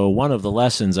 And so one of the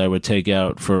lessons I would take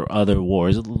out for other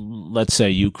wars, let's say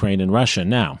Ukraine and Russia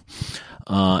now,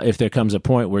 if there comes a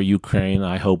point where Ukraine,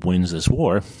 I hope, wins this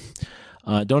war,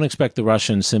 don't expect the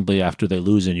Russians simply after they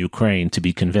lose in Ukraine to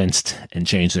be convinced and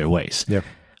change their ways. Yeah.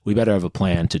 We better have a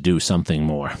plan to do something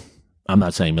more. I'm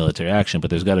not saying military action, but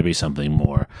there's got to be something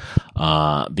more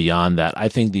beyond that. I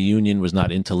think the Union was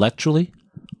not intellectually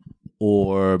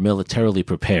or militarily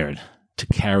prepared to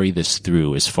carry this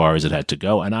through as far as it had to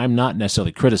go. And I'm not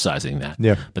necessarily criticizing that,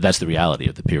 but that's the reality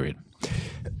of the period.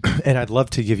 And I'd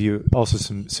love to give you also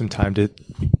some time to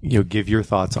give your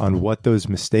thoughts on what those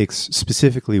mistakes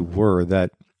specifically were,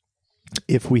 that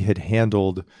if we had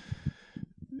handled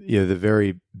the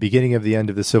very beginning of the end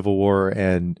of the Civil War,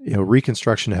 and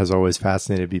Reconstruction has always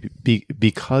fascinated me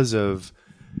because of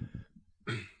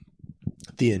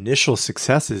the initial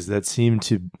successes that seem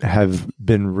to have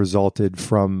been resulted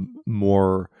from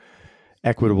more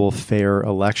equitable, fair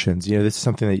elections. You know, this is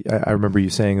something that I remember you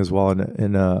saying as well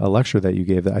in a lecture that you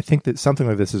gave, that I think that something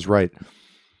like this is right,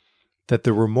 that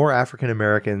there were more African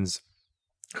Americans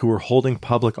who were holding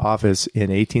public office in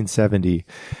 1870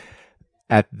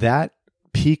 at that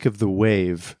peak of the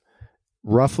wave.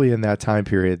 Roughly in that time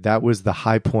period, that was the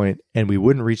high point, and we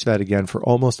wouldn't reach that again for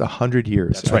almost 100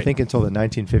 years. That's right. I think until the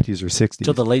 1950s or 60s.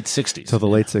 Until the late 60s. Till the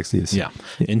late 60s. Yeah.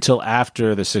 Until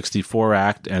after the 64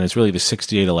 Act, and it's really the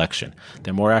 68 election.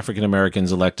 There are more African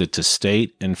Americans elected to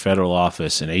state and federal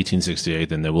office in 1868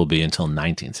 than there will be until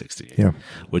 1968,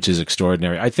 which is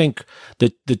extraordinary. I think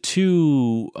the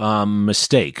two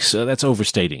mistakes, that's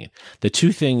overstating it. The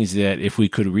two things that if we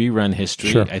could rerun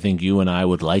history, I think you and I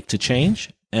would like to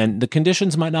change. And the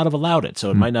conditions might not have allowed it, so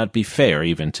it might not be fair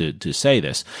even to say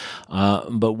this.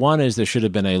 But one is there should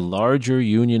have been a larger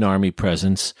Union Army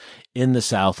presence in the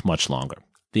South much longer.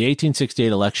 The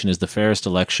 1868 election is the fairest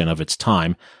election of its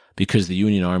time because the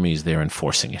Union Army is there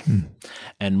enforcing it.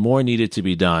 And more needed to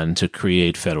be done to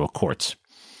create federal courts.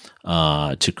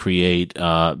 To create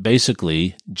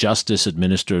basically justice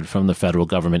administered from the federal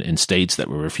government in states that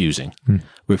were refusing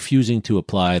to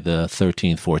apply the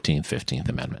 13th, 14th, 15th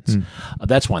Amendments.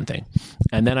 That's one thing.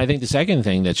 And then I think the second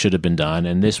thing that should have been done,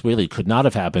 and this really could not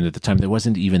have happened at the time, there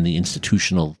wasn't even the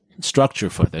institutional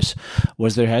structure for this,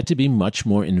 was there had to be much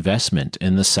more investment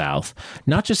in the South,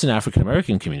 not just in African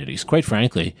American communities, quite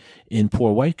frankly, in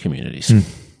poor white communities.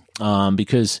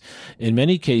 Because in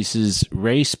many cases,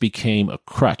 race became a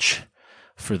crutch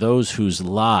for those whose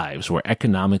lives were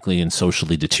economically and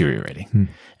socially deteriorating.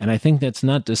 And I think that's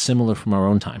not dissimilar from our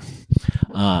own time.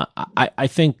 I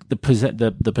think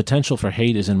the potential for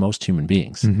hate is in most human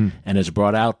beings and is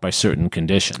brought out by certain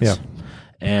conditions.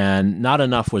 And not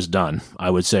enough was done, I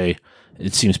would say.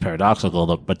 It seems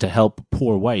paradoxical, but to help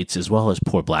poor whites as well as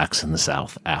poor blacks in the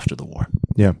South after the war.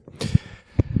 Yeah.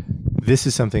 This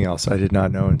is something else I did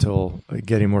not know until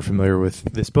getting more familiar with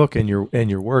this book and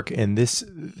your work. And this,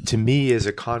 to me, is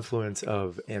a confluence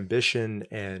of ambition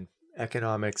and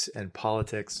economics and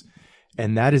politics.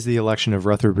 And that is the election of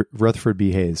Rutherford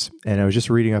B. Hayes. And I was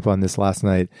just reading up on this last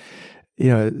night. You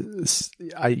know,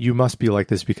 you must be like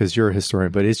this because you're a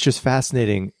historian, but it's just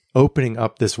fascinating opening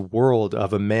up this world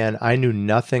of a man I knew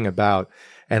nothing about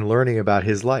and learning about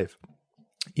his life.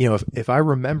 You know, if I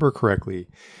remember correctly,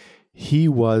 he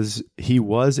was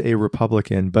a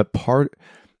Republican, but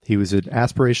he was an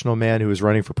aspirational man who was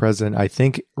running for president, I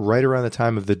think, right around the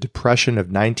time of the Depression of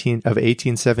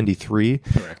 1873,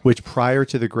 Correct. Which prior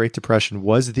to the Great Depression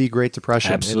was the Great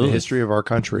Depression in the history of our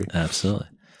country. Absolutely.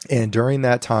 And during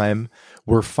that time,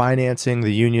 we're financing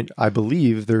the Union. I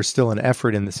believe there's still an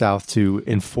effort in the South to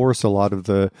enforce a lot of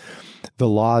the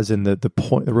laws and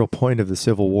the real point of the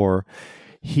Civil War.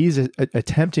 He's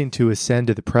attempting to ascend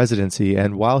to the presidency,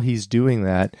 and while he's doing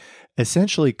that,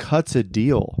 essentially cuts a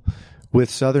deal with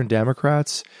Southern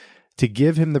Democrats to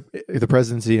give him the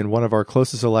presidency in one of our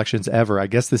closest elections ever. I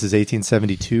guess this is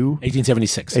 1872?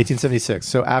 1876. 1876.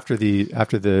 So after the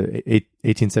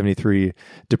 1873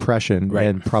 Depression,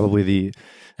 and probably the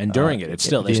enduring it's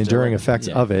still the enduring effects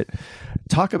of it.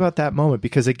 Talk about that moment,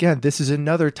 because again, this is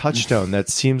another touchstone that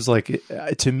seems like,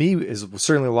 to me, is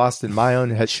certainly lost in my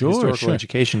own historical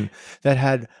education, that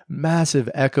had massive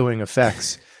echoing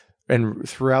effects and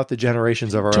throughout the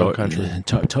generations of our own country.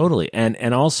 Totally.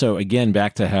 And also, again,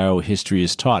 back to how history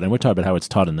is taught. And we're talking about how it's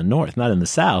taught in the North, not in the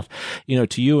South. You know,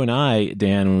 to you and I,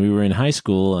 Dan, when we were in high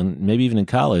school and maybe even in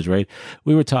college, right,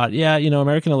 we were taught,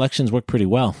 American elections work pretty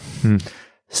well.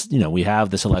 You know, we have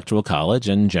this electoral college,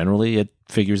 and generally it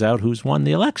figures out who's won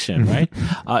the election, right?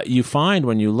 You find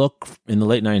when you look in the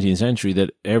late 19th century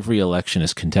that every election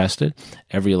is contested.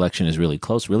 Every election is really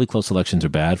close. Really close elections are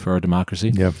bad for our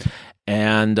democracy. Yeah.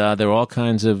 And there are all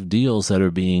kinds of deals that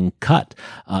are being cut.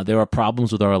 There are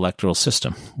problems with our electoral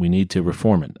system. We need to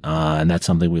reform it. And that's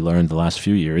something we learned the last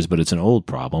few years, but it's an old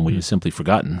problem. We've simply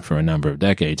forgotten for a number of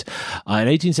decades. In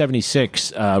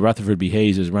 1876, Rutherford B.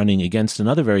 Hayes is running against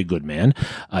another very good man,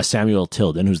 Samuel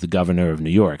Tilden, who's the governor of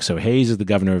New York. So Hayes is the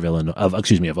governor of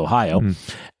Ohio.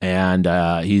 And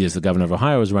he is the governor of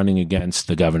Ohio, is running against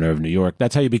the governor of New York.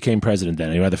 That's how you became president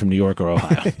then. You're either from New York or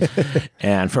Ohio.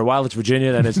 And for a while it's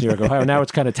Virginia, then it's New York, Ohio. Now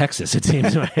it's kind of Texas, it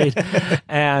seems, right?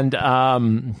 And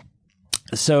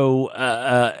so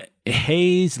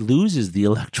Hayes loses the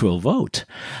electoral vote.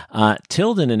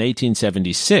 Tilden in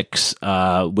 1876,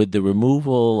 with the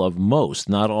removal of most,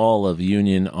 not all, of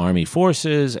Union Army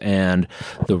forces and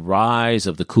the rise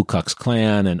of the Ku Klux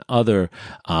Klan and other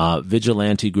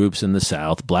vigilante groups in the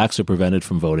South, blacks are prevented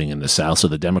from voting in the South, so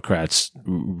the Democrats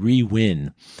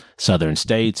re-win southern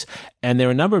states. And there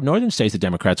are a number of northern states that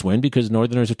Democrats win because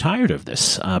Northerners are tired of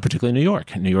this, particularly New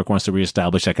York. New York wants to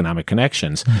reestablish economic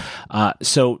connections.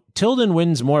 So Tilden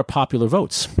wins more popular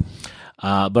votes.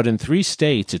 But in 3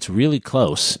 states, it's really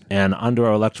close. And under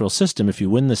our electoral system, if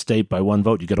you win the state by 1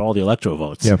 vote, you get all the electoral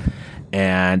votes. Yep.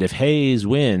 And if Hayes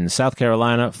wins South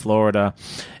Carolina, Florida,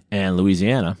 and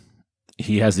Louisiana,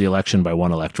 he has the election by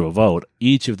 1 electoral vote.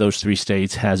 Each of those 3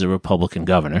 states has a Republican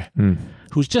governor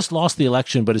who's just lost the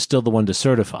election but is still the one to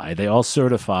certify. They all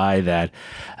certify that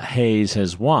Hayes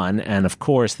has won, and of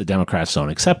course the Democrats don't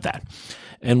accept that.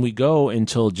 And we go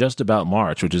until just about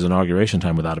March, which is inauguration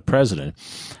time, without a president.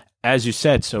 As you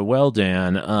said so well,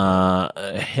 Dan,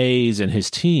 Hayes and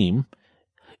his team,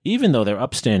 even though they're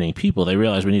upstanding people, they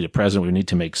realize we need a president, we need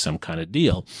to make some kind of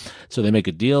deal. So they make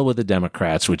a deal with the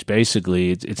Democrats, which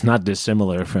basically, it's not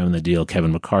dissimilar from the deal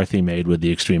Kevin McCarthy made with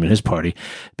the extreme in his party.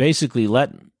 Basically,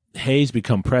 let Hayes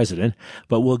become president,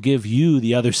 but we'll give you,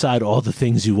 the other side, all the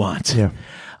things you want. Yeah.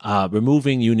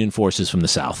 Removing Union forces from the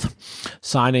South,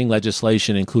 signing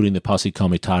legislation, including the Posse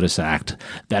Comitatus Act,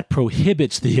 that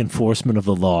prohibits the enforcement of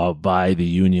the law by the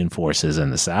Union forces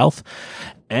in the South.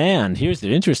 And here's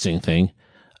the interesting thing,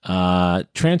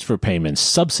 transfer payments,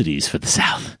 subsidies for the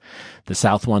South. The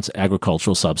South wants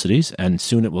agricultural subsidies, and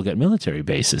soon it will get military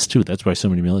bases, too. That's why so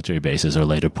many military bases are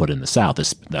later put in the South.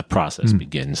 That process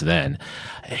begins then.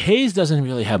 Hayes doesn't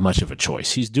really have much of a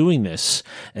choice. He's doing this,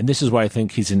 and this is why I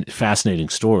think he's a fascinating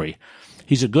story.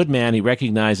 He's a good man. He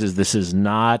recognizes this is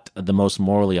not the most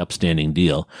morally upstanding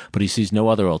deal, but he sees no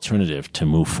other alternative to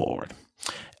move forward.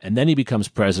 And then he becomes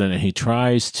president, and he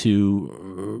tries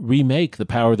to remake the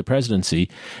power of the presidency,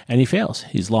 and he fails.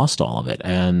 He's lost all of it.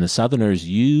 And the Southerners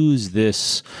use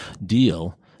this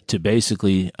deal to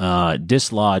basically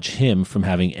dislodge him from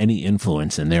having any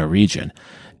influence in their region.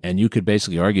 And you could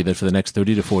basically argue that for the next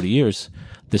 30 to 40 years,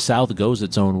 the South goes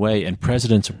its own way, and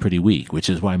presidents are pretty weak, which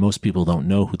is why most people don't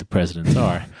know who the presidents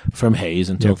are from Hayes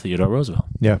until Theodore Roosevelt.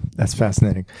 Yeah, that's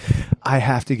fascinating. I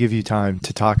have to give you time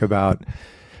to talk about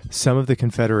some of the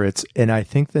Confederates, and I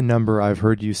think the number I've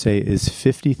heard you say is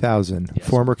 50,000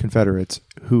 former Confederates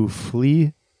who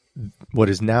flee what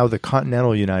is now the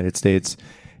continental United States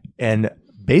and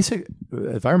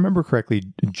if I remember correctly,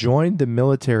 joined the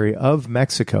military of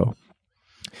Mexico.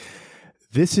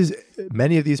 This is,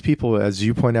 many of these people, as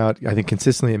you point out, I think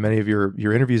consistently in many of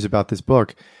your interviews about this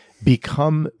book,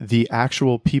 become the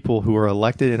actual people who are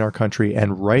elected in our country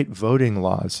and write voting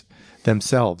laws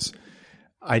themselves.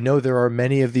 I know there are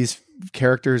many of these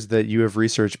characters that you have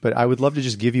researched, but I would love to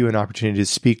just give you an opportunity to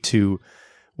speak to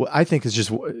what I think is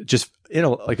just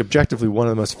like objectively one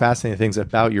of the most fascinating things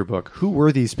about your book. Who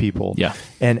were these people? Yeah.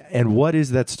 And what is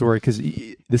that story? Because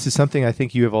this is something I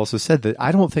think you have also said that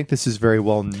I don't think this is very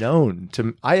well known.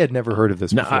 I had never heard of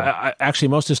this before. Actually,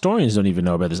 most historians don't even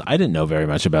know about this. I didn't know very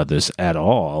much about this at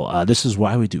all. This is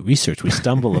why we do research. We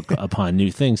stumble upon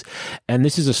new things. And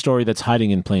this is a story that's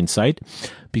hiding in plain sight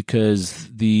because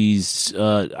these,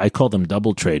 I call them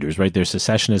double traitors, right? They're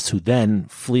secessionists who then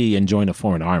flee and join a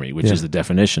foreign army, which is the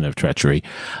definition of treachery.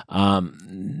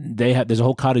 There's a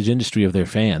whole cottage industry of their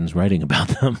fans writing about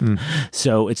them.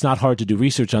 So it's not hard to do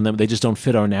research on them. They just don't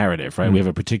fit our narrative, right? We have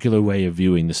a particular way of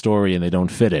viewing the story and they don't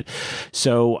fit it.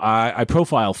 So I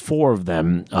profile 4 of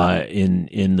them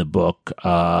in the book.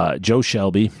 Joe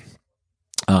Shelby,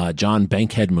 John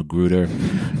Bankhead Magruder,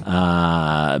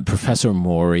 Professor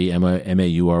Maury,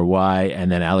 M-A-U-R-Y,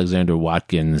 and then Alexander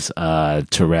Watkins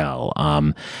Terrell.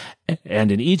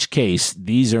 And in each case,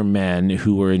 these are men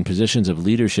who were in positions of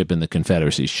leadership in the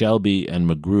Confederacy. Shelby and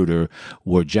Magruder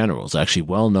were generals, actually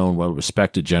well-known,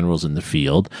 well-respected generals in the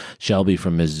field. Shelby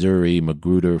from Missouri,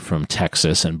 Magruder from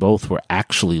Texas, and both were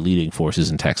actually leading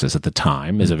forces in Texas at the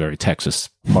time. Is a very Texas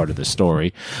part of the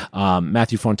story.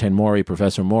 Matthew Fontaine Maury,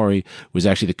 Professor Maury, was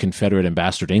actually the Confederate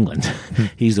ambassador to England.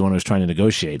 He's the one who was trying to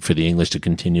negotiate for the English to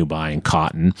continue buying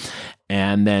cotton.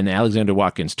 And then Alexander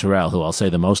Watkins Terrell, who I'll say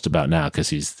the most about now because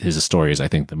his story is, I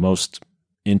think, the most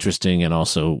interesting and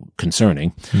also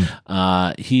concerning.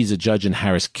 He's a judge in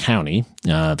Harris County.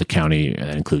 The county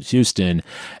includes Houston,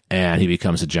 and he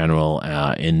becomes a general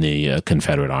in the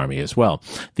Confederate Army as well.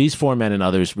 These 4 men and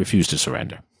others refuse to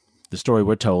surrender. The story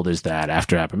we're told is that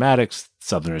after Appomattox,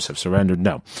 Southerners have surrendered.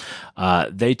 No.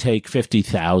 They take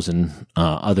 50,000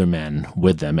 other men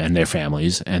with them and their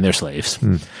families and their slaves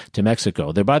to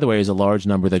Mexico. There, by the way, is a large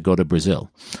number that go to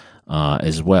Brazil.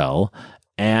 as well.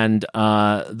 And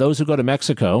those who go to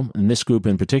Mexico, in this group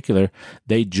in particular,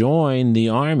 they join the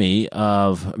army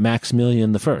of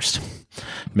Maximilian I.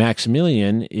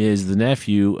 Maximilian is the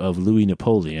nephew of Louis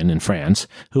Napoleon in France,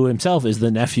 who himself is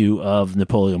the nephew of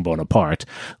Napoleon Bonaparte.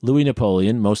 Louis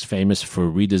Napoleon, most famous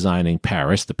for redesigning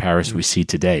Paris. The Paris we see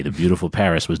today, the beautiful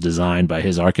Paris, was designed by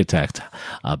his architect,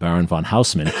 Baron von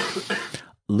Haussmann.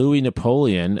 Louis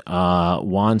Napoleon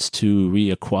wants to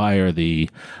reacquire the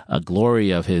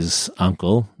glory of his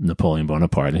uncle, Napoleon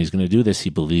Bonaparte. And he's going to do this, he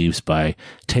believes, by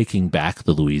taking back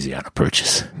the Louisiana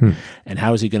Purchase. And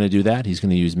how is he going to do that? He's going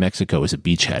to use Mexico as a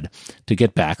beachhead to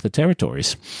get back the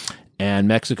territories. And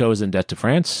Mexico is in debt to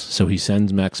France, so he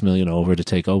sends Maximilian over to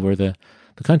take over the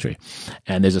country.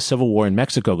 And there's a civil war in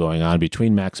Mexico going on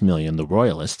between Maximilian, the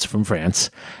royalists from France,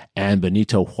 and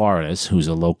Benito Juarez, who's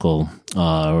a local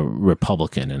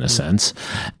Republican in a sense.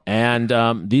 And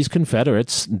these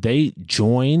Confederates, they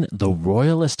join the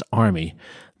royalist army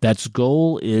that's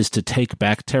goal is to take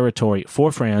back territory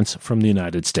for France from the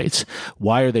United States.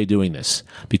 Why are they doing this?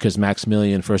 Because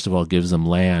Maximilian, first of all, gives them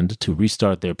land to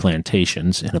restart their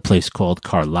plantations in a place called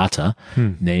Carlata,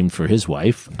 named for his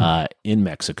wife, in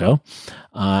Mexico.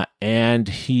 And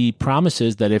he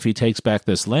promises that if he takes back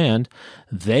this land,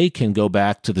 they can go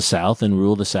back to the South and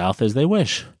rule the South as they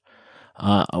wish.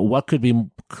 What could be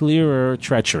clearer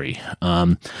treachery?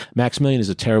 Maximilian is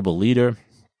a terrible leader.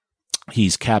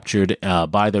 He's captured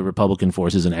by the Republican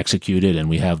forces and executed, and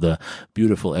we have the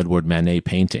beautiful Edward Manet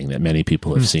painting that many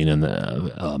people have seen in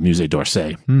the Musée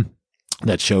d'Orsay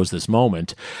that shows this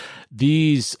moment.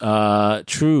 These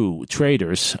true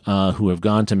traitors who have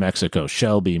gone to Mexico,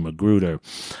 Shelby, Magruder,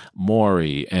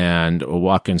 Maury, and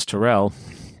Watkins Terrell,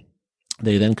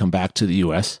 they then come back to the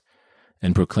U.S.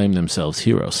 and proclaim themselves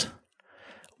heroes.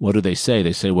 What do they say?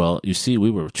 They say, well, you see,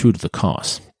 we were true to the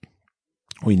cause.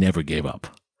 We never gave up,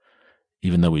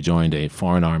 even though we joined a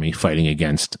foreign army fighting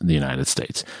against the United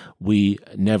States. We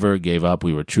never gave up.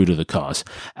 We were true to the cause.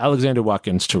 Alexander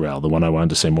Watkins Terrell, the one I wanted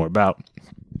to say more about,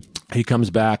 he comes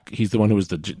back. He's the one who was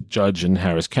the judge in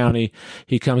Harris County.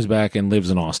 He comes back and lives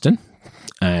in Austin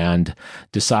and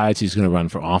decides he's going to run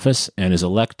for office and is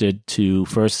elected to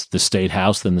first the state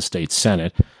house, then the state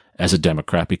senate as a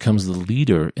Democrat, becomes the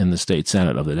leader in the state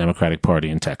senate of the Democratic Party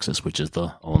in Texas, which is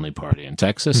the only party in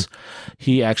Texas.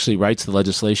 He actually writes the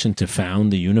legislation to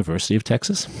found the University of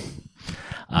Texas.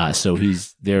 So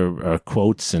there are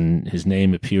quotes, and his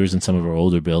name appears in some of our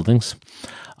older buildings.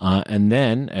 And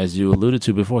then, as you alluded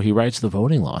to before, he writes the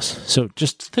voting laws. So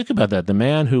just think about that. The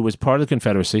man who was part of the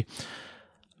Confederacy,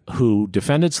 who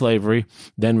defended slavery,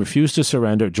 then refused to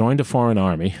surrender, joined a foreign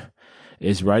army,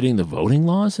 is writing the voting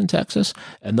laws in Texas.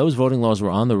 And those voting laws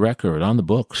were on the record, on the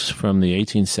books from the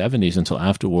 1870s until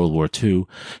after World War II.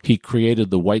 He created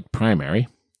the white primary,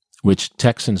 which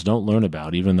Texans don't learn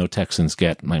about, even though Texans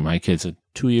get, my kids,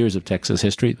 2 years of Texas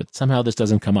history, but somehow this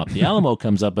doesn't come up. The Alamo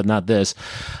comes up, but not this.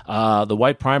 The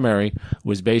white primary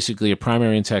was basically a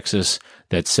primary in Texas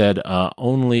that said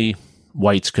only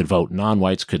whites could vote,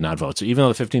 non-whites could not vote. So even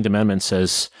though the 15th Amendment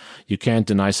says you can't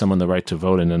deny someone the right to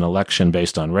vote in an election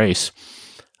based on race,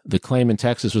 the claim in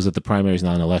Texas was that the primary is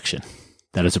not an election,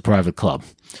 that it's a private club.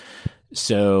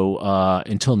 So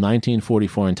until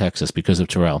 1944 in Texas, because of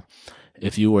Terrell,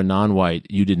 if you were non-white,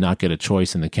 you did not get a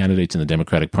choice in the candidates in the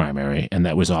Democratic primary, and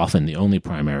that was often the only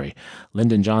primary.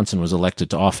 Lyndon Johnson was elected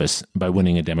to office by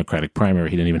winning a Democratic primary.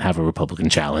 He didn't even have a Republican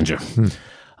challenger.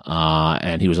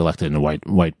 And he was elected in a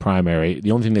white primary.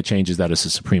 The only thing that changes that is the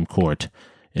Supreme Court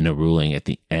in a ruling at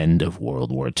the end of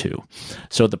World War II.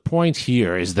 So the point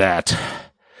here is that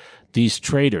these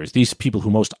traitors, these people who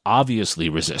most obviously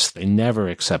resist, they never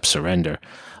accept surrender,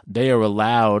 they are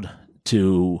allowed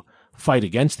to fight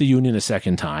against the Union a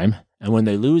second time. And when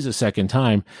they lose a second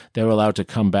time, they're allowed to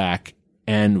come back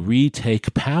and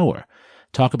retake power.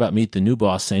 Talk about meet the new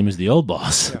boss, same as the old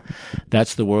boss. Yeah.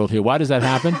 That's the world here. Why does that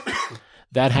happen?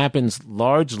 That happens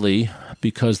largely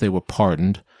because they were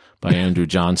pardoned by Andrew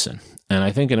Johnson. And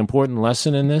I think an important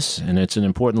lesson in this, and it's an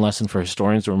important lesson for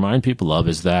historians to remind people of,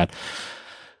 is that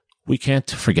we can't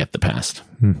forget the past.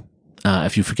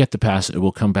 If you forget the past, it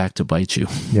will come back to bite you.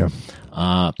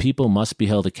 Yeah. People must be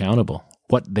held accountable.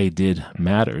 What they did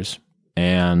matters,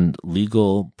 and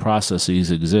legal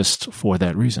processes exist for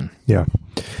that reason. Yeah.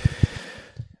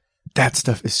 That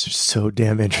stuff is just so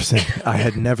damn interesting. I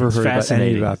had never heard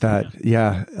about that.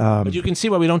 Yeah. But you can see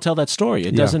why we don't tell that story.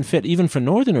 It doesn't fit, even for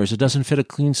Northerners, it doesn't fit a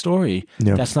clean story.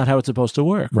 Yeah. That's not how it's supposed to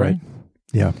work, right?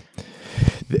 Yeah.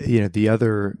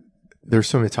 There's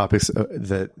so many topics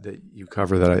that you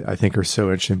cover that I think are so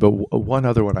interesting. But one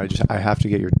other one I have to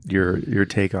get your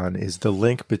take on is the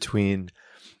link between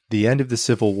the end of the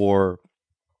Civil War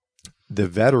the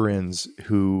veterans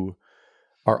who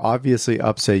are obviously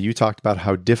upset. You talked about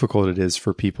how difficult it is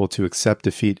for people to accept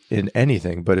defeat in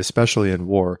anything, but especially in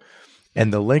war,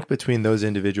 and the link between those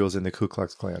individuals and the Ku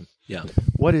Klux Klan. Yeah.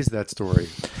 What is that story?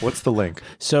 What's the link?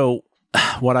 So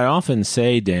what I often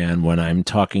say, Dan, when I'm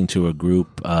talking to a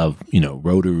group of,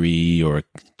 Rotary or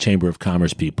Chamber of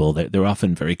Commerce people, they're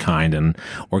often very kind and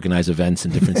organize events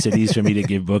in different cities for me to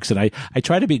give books. And I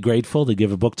try to be grateful to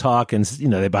give a book talk, and,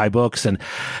 they buy books.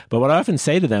 But what I often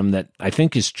say to them that I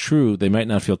think is true, they might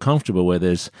not feel comfortable with,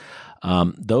 is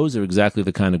those are exactly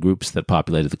the kind of groups that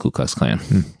populated the Ku Klux Klan.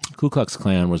 Ku Klux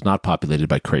Klan was not populated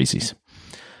by crazies.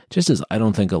 Just as I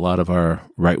don't think a lot of our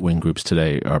right-wing groups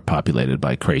today are populated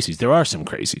by crazies. There are some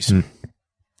crazies.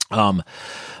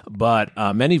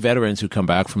 But many veterans who come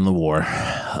back from the war,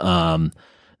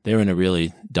 they're in a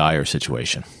really dire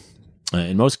situation.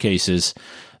 In most cases,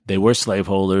 they were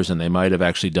slaveholders, and they might have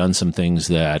actually done some things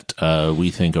that we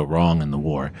think are wrong in the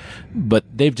war. But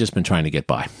they've just been trying to get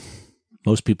by.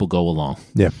 Most people go along.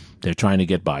 Yeah. They're trying to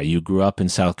get by. You grew up in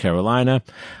South Carolina.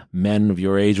 Men of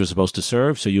your age were supposed to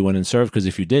serve, so you went and served, because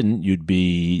if you didn't, you'd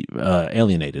be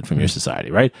alienated from your society,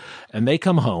 right? And they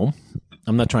come home.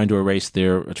 I'm not trying to erase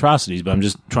their atrocities, but I'm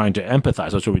just trying to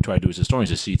empathize. That's what we try to do as historians,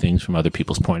 to see things from other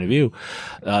people's point of view.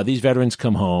 These veterans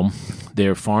come home.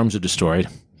 Their farms are destroyed.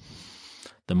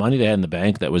 The money they had in the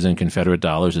bank that was in Confederate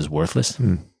dollars is worthless,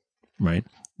 right?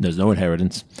 There's no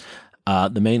inheritance.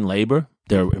 The main labor,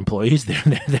 their employees,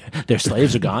 their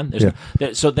slaves are gone.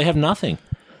 So they have nothing.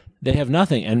 They have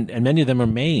nothing, and many of them are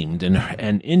maimed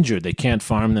and injured. They can't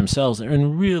farm themselves. They're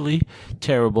in really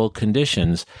terrible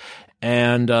conditions.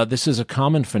 And this is a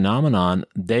common phenomenon.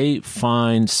 They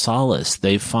find solace.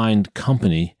 They find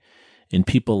company in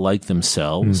people like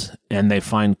themselves, and they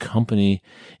find company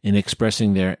in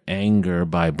expressing their anger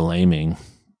by blaming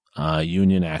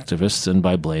union activists and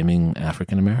by blaming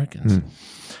African Americans.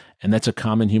 And that's a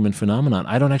common human phenomenon.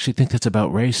 I don't actually think that's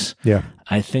about race. Yeah.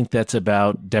 I think that's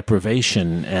about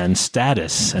deprivation and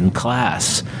status and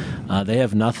class. They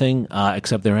have nothing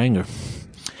except their anger.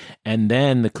 And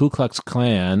then the Ku Klux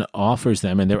Klan offers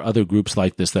them, and there are other groups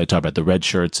like this that I talk about, the Red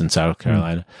Shirts in South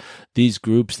Carolina, these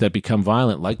groups that become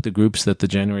violent, like the groups that the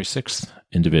January 6th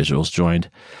individuals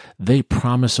joined, they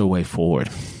promise a way forward,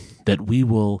 that we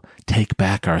will take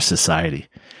back our society.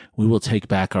 We will take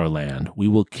back our land. We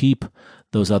will keep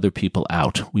those other people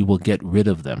out. We will get rid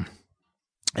of them.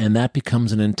 And that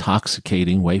becomes an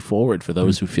intoxicating way forward for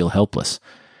those who feel helpless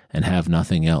and have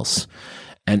nothing else.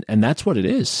 And that's what it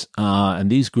is. And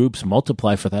these groups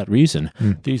multiply for that reason.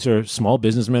 These are small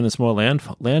businessmen and small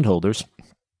landholders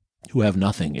who have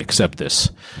nothing except this.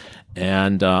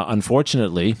 And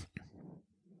unfortunately,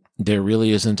 there really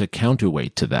isn't a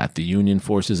counterweight to that. The Union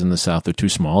forces in the South are too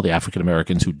small. The African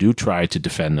Americans who do try to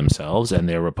defend themselves and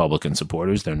their Republican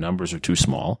supporters, their numbers are too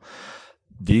small.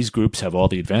 These groups have all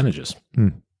the advantages.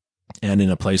 And in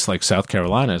a place like South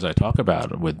Carolina, as I talk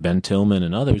about with Ben Tillman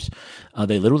and others,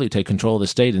 they literally take control of the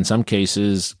state, in some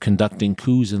cases conducting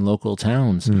coups in local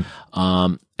towns.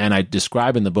 And I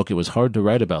describe in the book, it was hard to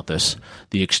write about this,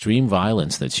 the extreme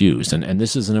violence that's used. And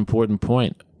this is an important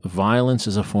point. Violence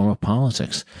is a form of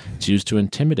politics. It's used to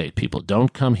intimidate people.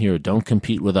 Don't come here. Don't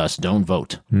compete with us. Don't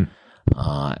vote.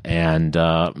 And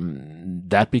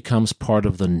that becomes part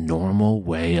of the normal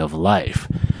way of life.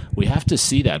 We have to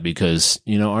see that because,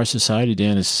 our society,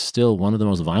 Dan, is still one of the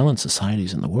most violent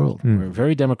societies in the world. We're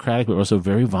very democratic, but also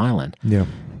very violent. Yeah.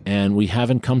 And we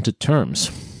haven't come to terms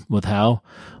with how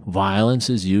violence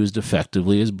is used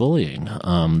effectively as bullying.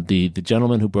 The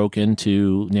gentleman who broke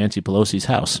into Nancy Pelosi's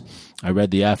house, I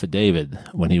read the affidavit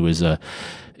when he was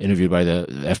interviewed by the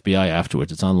FBI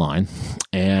afterwards. It's online.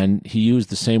 And he used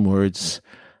the same words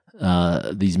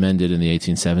these men did in the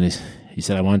 1870s. He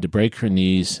said, I wanted to break her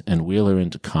knees and wheel her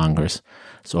into Congress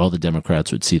so all the Democrats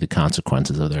would see the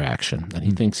consequences of their action. And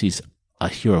he thinks he's a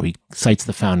hero. He cites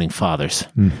the founding fathers.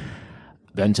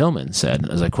 Ben Tillman said,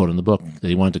 as I quote in the book, that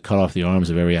he wanted to cut off the arms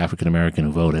of every African American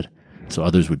who voted so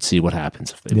others would see what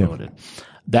happens if they voted.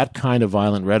 That kind of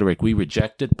violent rhetoric, we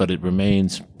reject it, but it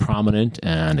remains prominent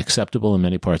and acceptable in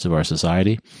many parts of our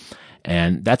society.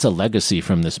 And that's a legacy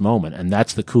from this moment. And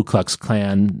that's the Ku Klux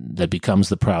Klan that becomes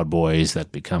the Proud Boys,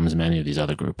 that becomes many of these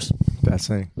other groups.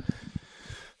 Fascinating.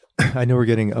 I know we're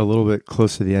getting a little bit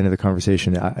close to the end of the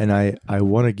conversation, and I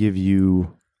want to give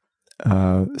you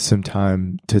some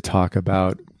time to talk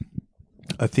about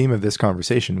a theme of this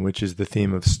conversation, which is the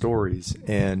theme of stories.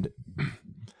 And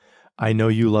I know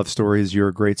you love stories. You're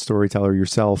a great storyteller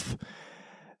yourself.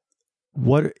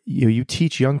 What you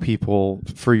teach young people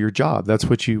for your job. That's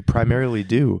what you primarily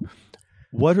do.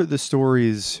 What are the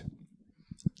stories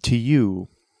to you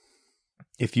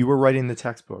if you were writing the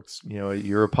textbooks,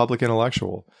 you're a public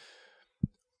intellectual,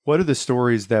 what are the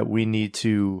stories that we need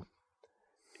to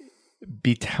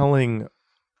be telling,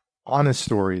 honest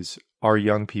stories, our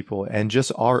young people and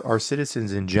just our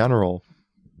citizens in general,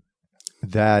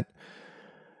 that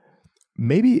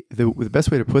maybe the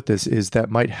best way to put this is that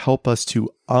might help us to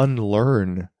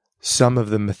unlearn some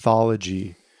of the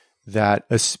mythology that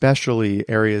especially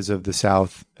areas of the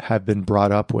South have been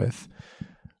brought up with?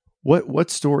 What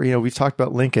story, we've talked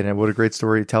about Lincoln and what a great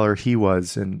storyteller he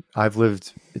was. And I've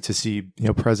lived to see,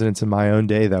 presidents in my own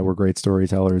day that were great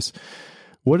storytellers.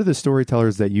 What are the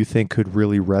storytellers that you think could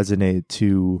really resonate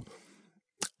to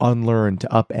unlearn, to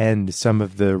upend some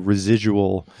of the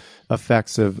residual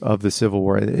effects of the Civil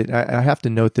War? I have to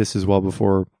note this as well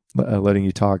before letting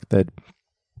you talk, that,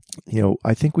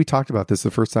 I think we talked about this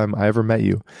the first time I ever met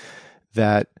you,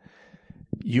 that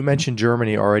you mentioned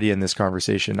Germany already in this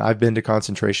conversation. I've been to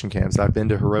concentration camps. I've been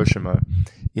to Hiroshima.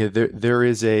 There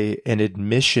is an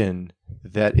admission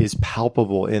that is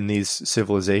palpable in these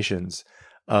civilizations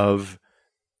of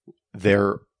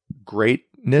their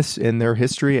greatness in their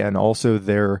history and also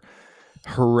their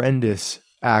horrendous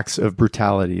acts of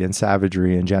brutality and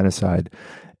savagery and genocide.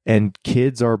 And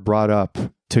kids are brought up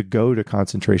to go to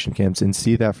concentration camps and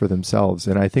see that for themselves.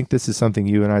 And I think this is something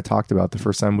you and I talked about the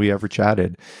first time we ever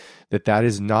chatted, that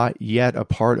is not yet a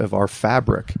part of our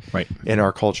fabric in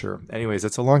our culture. Anyways,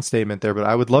 that's a long statement there, but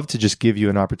I would love to just give you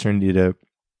an opportunity to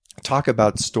talk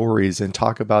about stories and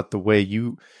talk about the way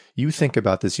you think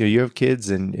about this. You have kids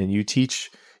and you teach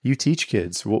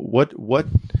kids.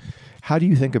 How do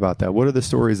you think about that? What are the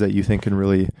stories that you think can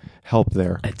really help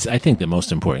there? It's, I think, the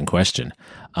most important question,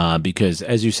 because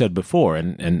as you said before,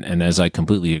 and as I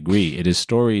completely agree, it is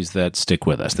stories that stick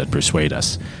with us, that persuade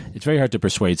us. It's very hard to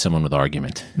persuade someone with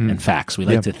argument and facts. We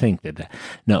like to think that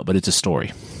no, but it's a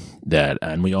story.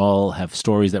 And we all have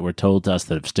stories that were told to us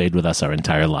that have stayed with us our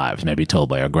entire lives, maybe told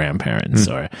by our grandparents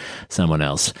or someone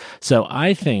else. So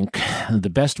I think the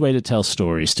best way to tell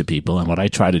stories to people, and what I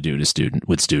try to do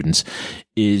with students,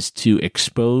 is to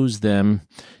expose them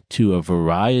to a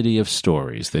variety of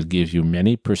stories that give you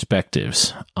many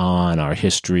perspectives on our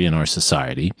history and our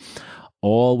society,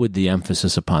 all with the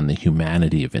emphasis upon the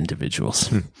humanity of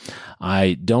individuals.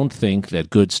 I don't think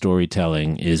that good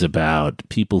storytelling is about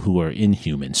people who are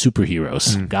inhuman,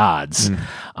 superheroes, gods,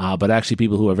 but actually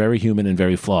people who are very human and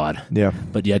very flawed,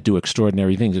 but yet do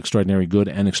extraordinary things, extraordinary good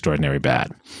and extraordinary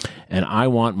bad. And I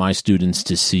want my students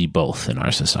to see both in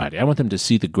our society. I want them to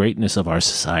see the greatness of our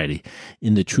society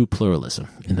in the true pluralism,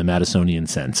 in the Madisonian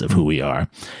sense of who we are,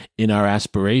 in our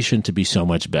aspiration to be so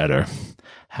much better,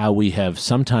 how we have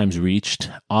sometimes reached,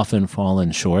 often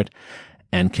fallen short,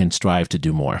 and can strive to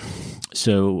do more.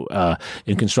 So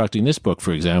in constructing this book,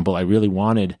 for example, I really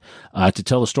wanted to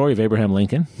tell the story of Abraham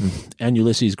Lincoln and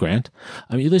Ulysses Grant.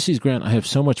 Ulysses Grant, I have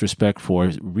so much respect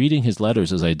for. Reading his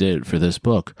letters as I did for this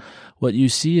book, what you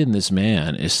see in this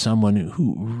man is someone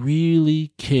who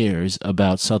really cares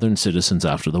about Southern citizens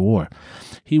after the war.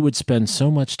 He would spend so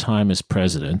much time as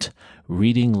president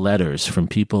reading letters from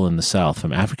people in the South,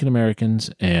 from African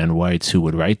Americans and whites, who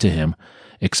would write to him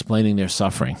explaining their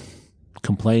suffering,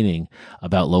 complaining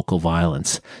about local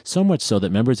violence, so much so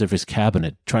that members of his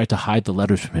cabinet tried to hide the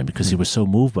letters from him because he was so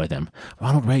moved by them.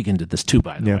 Ronald Reagan did this too,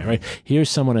 by the way, right? Here's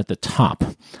someone at the top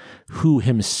who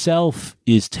himself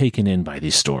is taken in by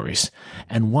these stories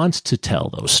and wants to tell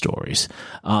those stories.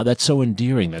 That's so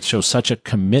endearing. That shows such a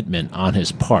commitment on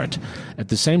his part. At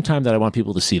the same time that I want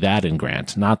people to see that in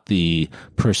Grant, not the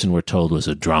person we're told was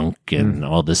a drunk and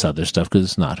all this other stuff, because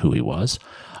it's not who he was.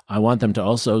 I want them to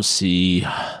also see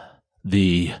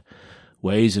the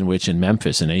ways in which in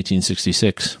Memphis in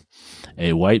 1866,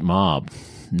 a white mob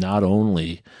not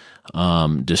only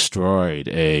destroyed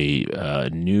a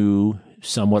new,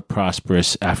 somewhat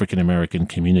prosperous African-American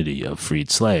community of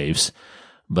freed slaves,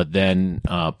 but then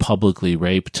publicly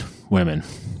raped women,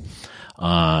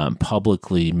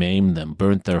 publicly maimed them,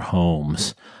 burnt their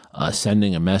homes,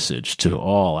 sending a message to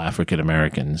all African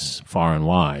Americans far and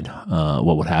wide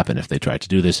what would happen if they tried to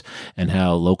do this, and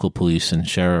how local police and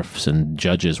sheriffs and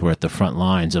judges were at the front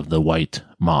lines of the white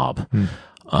mob.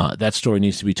 That story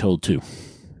needs to be told too,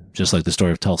 just like the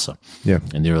story of Tulsa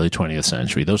in the early 20th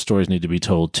century. Those stories need to be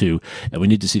told too, and we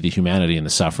need to see the humanity in the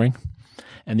suffering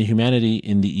and the humanity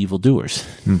in the evildoers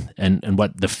and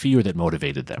what the fear that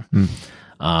motivated them.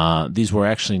 These were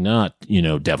actually not,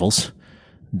 devils.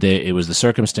 It was the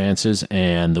circumstances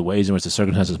and the ways in which the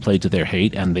circumstances played to their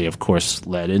hate, and they, of course,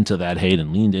 led into that hate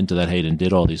and leaned into that hate and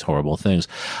did all these horrible things.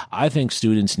 I think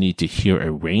students need to hear a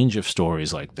range of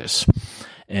stories like this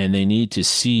and they need to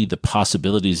see the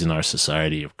possibilities in our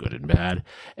society of good and bad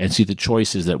and see the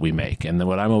choices that we make. And then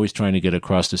what I'm always trying to get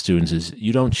across to students is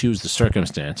you don't choose the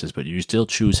circumstances, but you still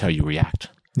choose how you react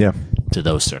to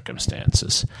those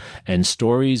circumstances. And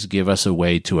stories give us a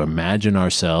way to imagine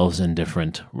ourselves in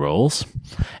different roles,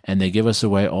 and they give us a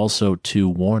way also to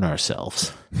warn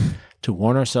ourselves. To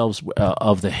warn ourselves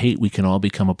of the hate we can all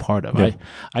become a part of. Yeah.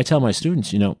 I tell my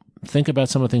students, think about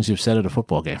some of the things you've said at a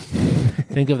football game.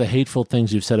 Think of the hateful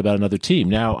things you've said about another team.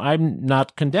 Now, I'm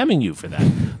not condemning you for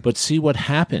that, but see what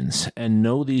happens and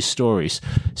know these stories.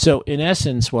 So, in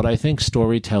essence, what I think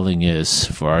storytelling is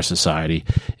for our society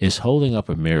is holding up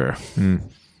a mirror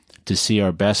to see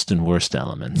our best and worst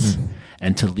elements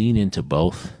and to lean into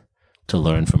both, to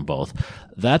learn from both.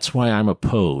 That's why I'm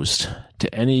opposed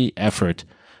to any effort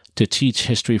to teach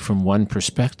history from one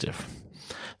perspective.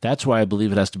 That's why I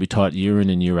believe it has to be taught year in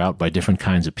and year out by different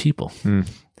kinds of people.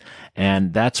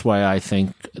 And that's why I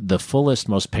think the fullest,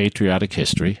 most patriotic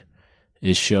history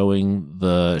is showing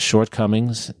the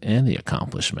shortcomings and the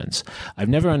accomplishments. I've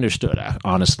never understood,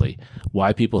 honestly,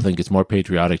 why people think it's more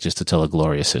patriotic just to tell a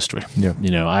glorious history. Yeah.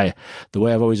 The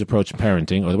way I've always approached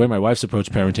parenting, or the way my wife's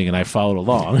approached parenting and I followed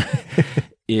along,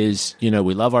 is, we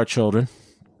love our children.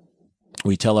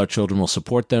 We tell our children we'll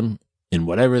support them in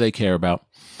whatever they care about.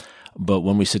 But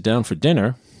when we sit down for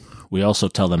dinner, we also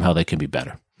tell them how they can be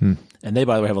better. And they,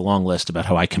 by the way, have a long list about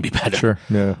how I can be better. Sure.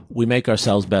 Yeah. We make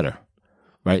ourselves better,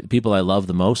 right? The people I love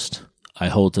the most, I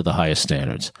hold to the highest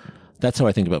standards. That's how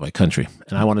I think about my country.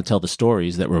 And I want to tell the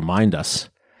stories that remind us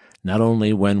not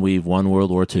only when we've won World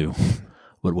War II,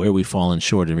 but where we've fallen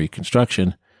short in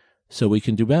Reconstruction, so we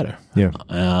can do better.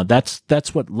 Yeah.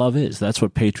 That's what love is. That's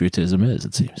what patriotism is,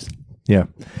 it seems. Yeah,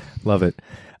 love it.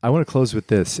 I want to close with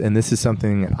this, and this is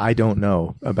something I don't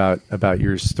know about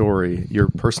your story, your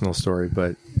personal story,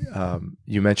 but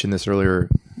you mentioned this earlier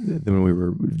when we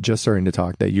were just starting to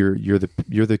talk, that you're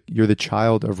the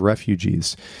child of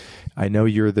refugees. I know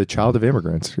you're the child of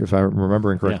immigrants, if I'm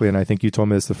remembering correctly, and I think you told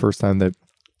me this the first time that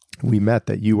we met,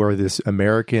 that you are this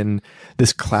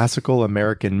classical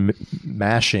American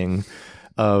mashing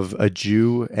of a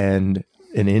Jew and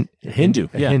Hindu.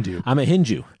 Hindu. I'm a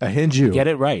Hindu. A Hindu. Get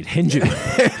it right. Hindu.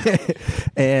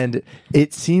 And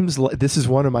it seems like this is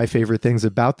one of my favorite things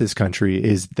about this country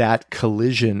is that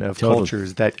collision of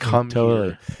cultures that come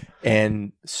here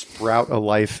and sprout a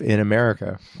life in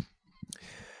America.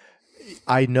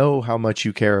 I know how much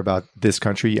you care about this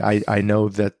country. I know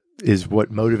that is what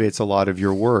motivates a lot of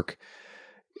your work.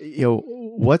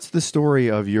 What's the story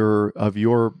of your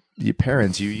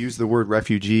parents? You used the word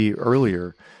refugee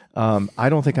earlier. I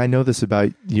don't think I know this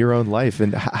about your own life.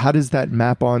 And how does that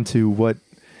map onto what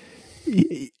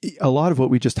a lot of what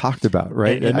we just talked about,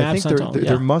 right? I think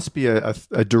there must be a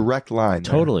direct line.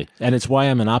 Totally. There. And it's why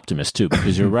I'm an optimist too,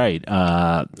 because you're right.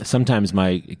 Sometimes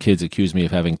my kids accuse me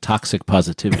of having toxic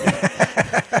positivity.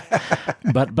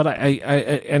 But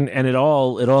it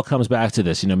all comes back to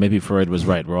this. Maybe Freud was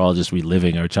right. We're all just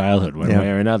reliving our childhood one way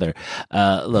or another.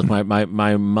 Look,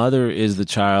 my mother is the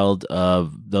child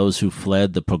of those who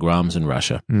fled the pogroms in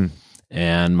Russia.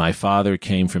 And my father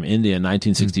came from India in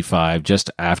 1965,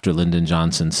 just after Lyndon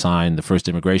Johnson signed the first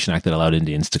Immigration Act that allowed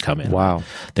Indians to come in. Wow.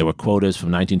 There were quotas from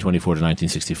 1924 to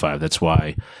 1965. That's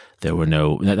why there were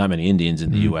not many Indians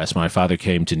in the U.S. When my father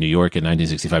came to New York in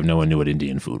 1965, no one knew what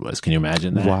Indian food was. Can you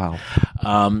imagine that? Wow.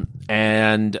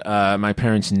 And my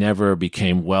parents never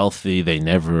became wealthy. They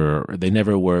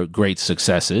never were great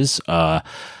successes.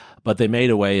 But they made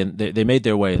a way, and they made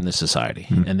their way in this society,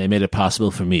 and they made it possible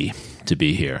for me to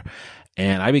be here.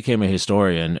 And I became a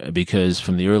historian because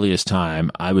from the earliest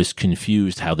time, I was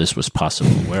confused how this was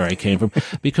possible, where I came from,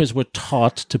 because we're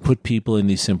taught to put people in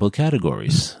these simple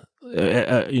categories.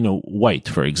 White,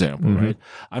 for example, right?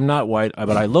 I'm not white,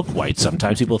 but I look white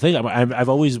sometimes. People think, I've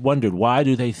always wondered, why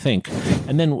do they think?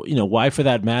 And then, why for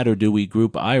that matter do we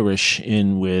group Irish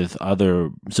in with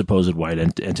other supposed white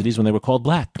entities when they were called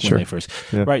black when they first,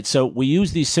 right? So we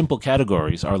use these simple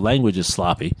categories. Our language is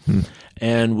sloppy.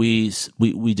 And we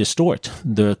distort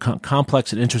the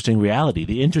complex and interesting reality,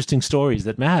 the interesting stories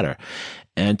that matter.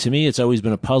 And to me, it's always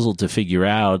been a puzzle to figure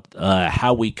out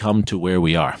how we come to where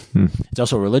we are. It's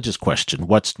also a religious question.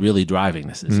 What's really driving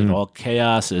this? Is it all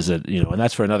chaos? Is it, and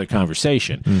that's for another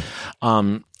conversation.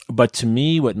 But to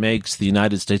me, what makes the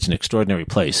United States an extraordinary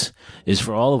place is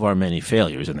for all of our many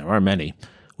failures, and there are many,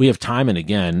 we have time and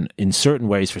again, in certain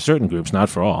ways for certain groups, not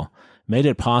for all, made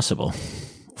it possible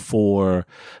for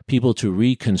people to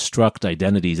reconstruct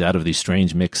identities out of these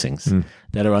strange mixings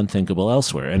that are unthinkable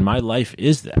elsewhere. And my life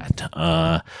is that.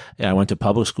 I went to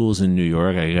public schools in New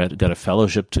York. I got a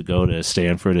fellowship to go to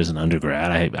Stanford as an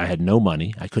undergrad. I had no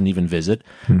money. I couldn't even visit.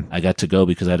 I got to go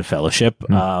because I had a fellowship.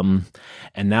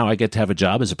 And now I get to have a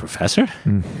job as a professor.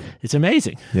 It's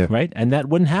amazing, right? And that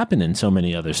wouldn't happen in so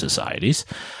many other societies.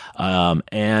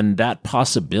 And that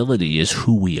possibility is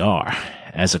who we are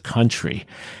as a country.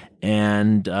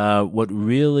 And what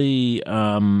really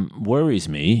worries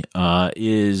me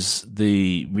is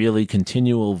the really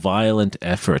continual violent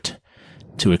effort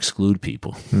to exclude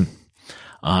people.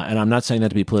 And I'm not saying that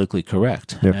to be politically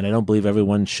correct. And I don't believe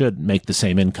everyone should make the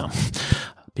same income.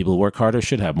 People who work harder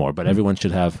should have more, but everyone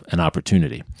should have an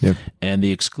opportunity. And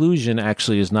the exclusion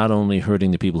actually is not only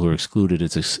hurting the people who are excluded,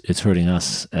 it's hurting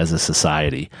us as a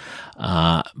society.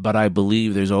 But I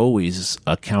believe there's always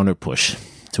a counter push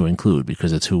to include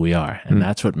because it's who we are. And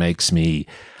that's what makes me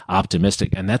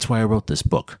optimistic. And that's why I wrote this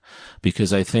book,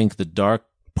 because I think the dark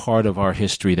part of our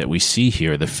history that we see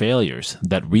here, the failures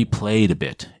that replayed a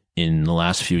bit in the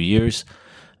last few years,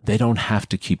 they don't have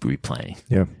to keep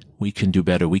replaying. We can do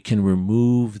better. We can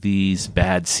remove these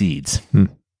bad seeds and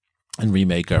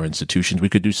remake our institutions. We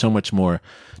could do so much more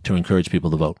to encourage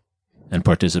people to vote and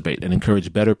participate and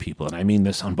encourage better people. And I mean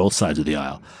this on both sides of the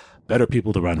aisle, better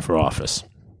people to run for office.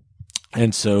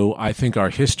 And so I think our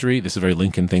history, this is a very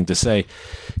Lincoln thing to say,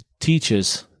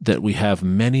 teaches that we have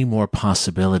many more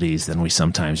possibilities than we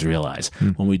sometimes realize.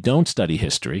 When we don't study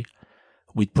history,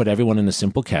 we put everyone in a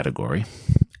simple category,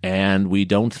 and we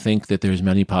don't think that there's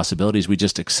many possibilities. We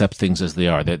just accept things as they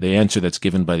are. The answer that's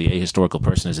given by the ahistorical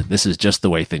person is that this is just the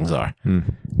way things are.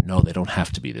 No, they don't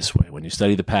have to be this way. When you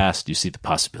study the past, you see the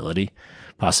possibility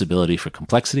for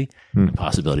complexity, and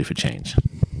possibility for change.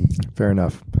 Fair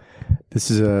enough. This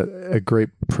is a great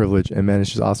privilege, and man,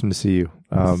 it's just awesome to see you.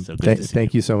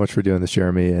 Thank you so much for doing this,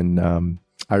 Jeremi, and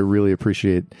I really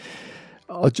appreciate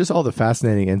just all the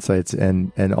fascinating insights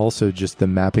and also just the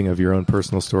mapping of your own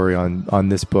personal story on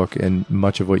this book and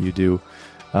much of what you do.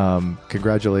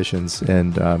 Congratulations,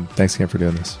 and thanks again for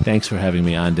doing this. Thanks for having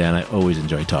me on, Dan. I always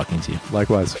enjoy talking to you.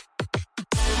 Likewise.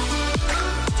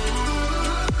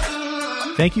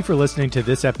 Thank you for listening to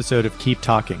this episode of Keep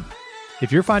Talking.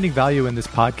 If you're finding value in this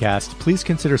podcast, please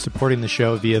consider supporting the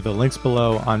show via the links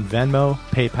below on Venmo,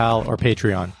 PayPal, or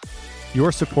Patreon.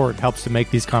 Your support helps to make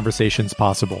these conversations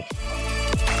possible.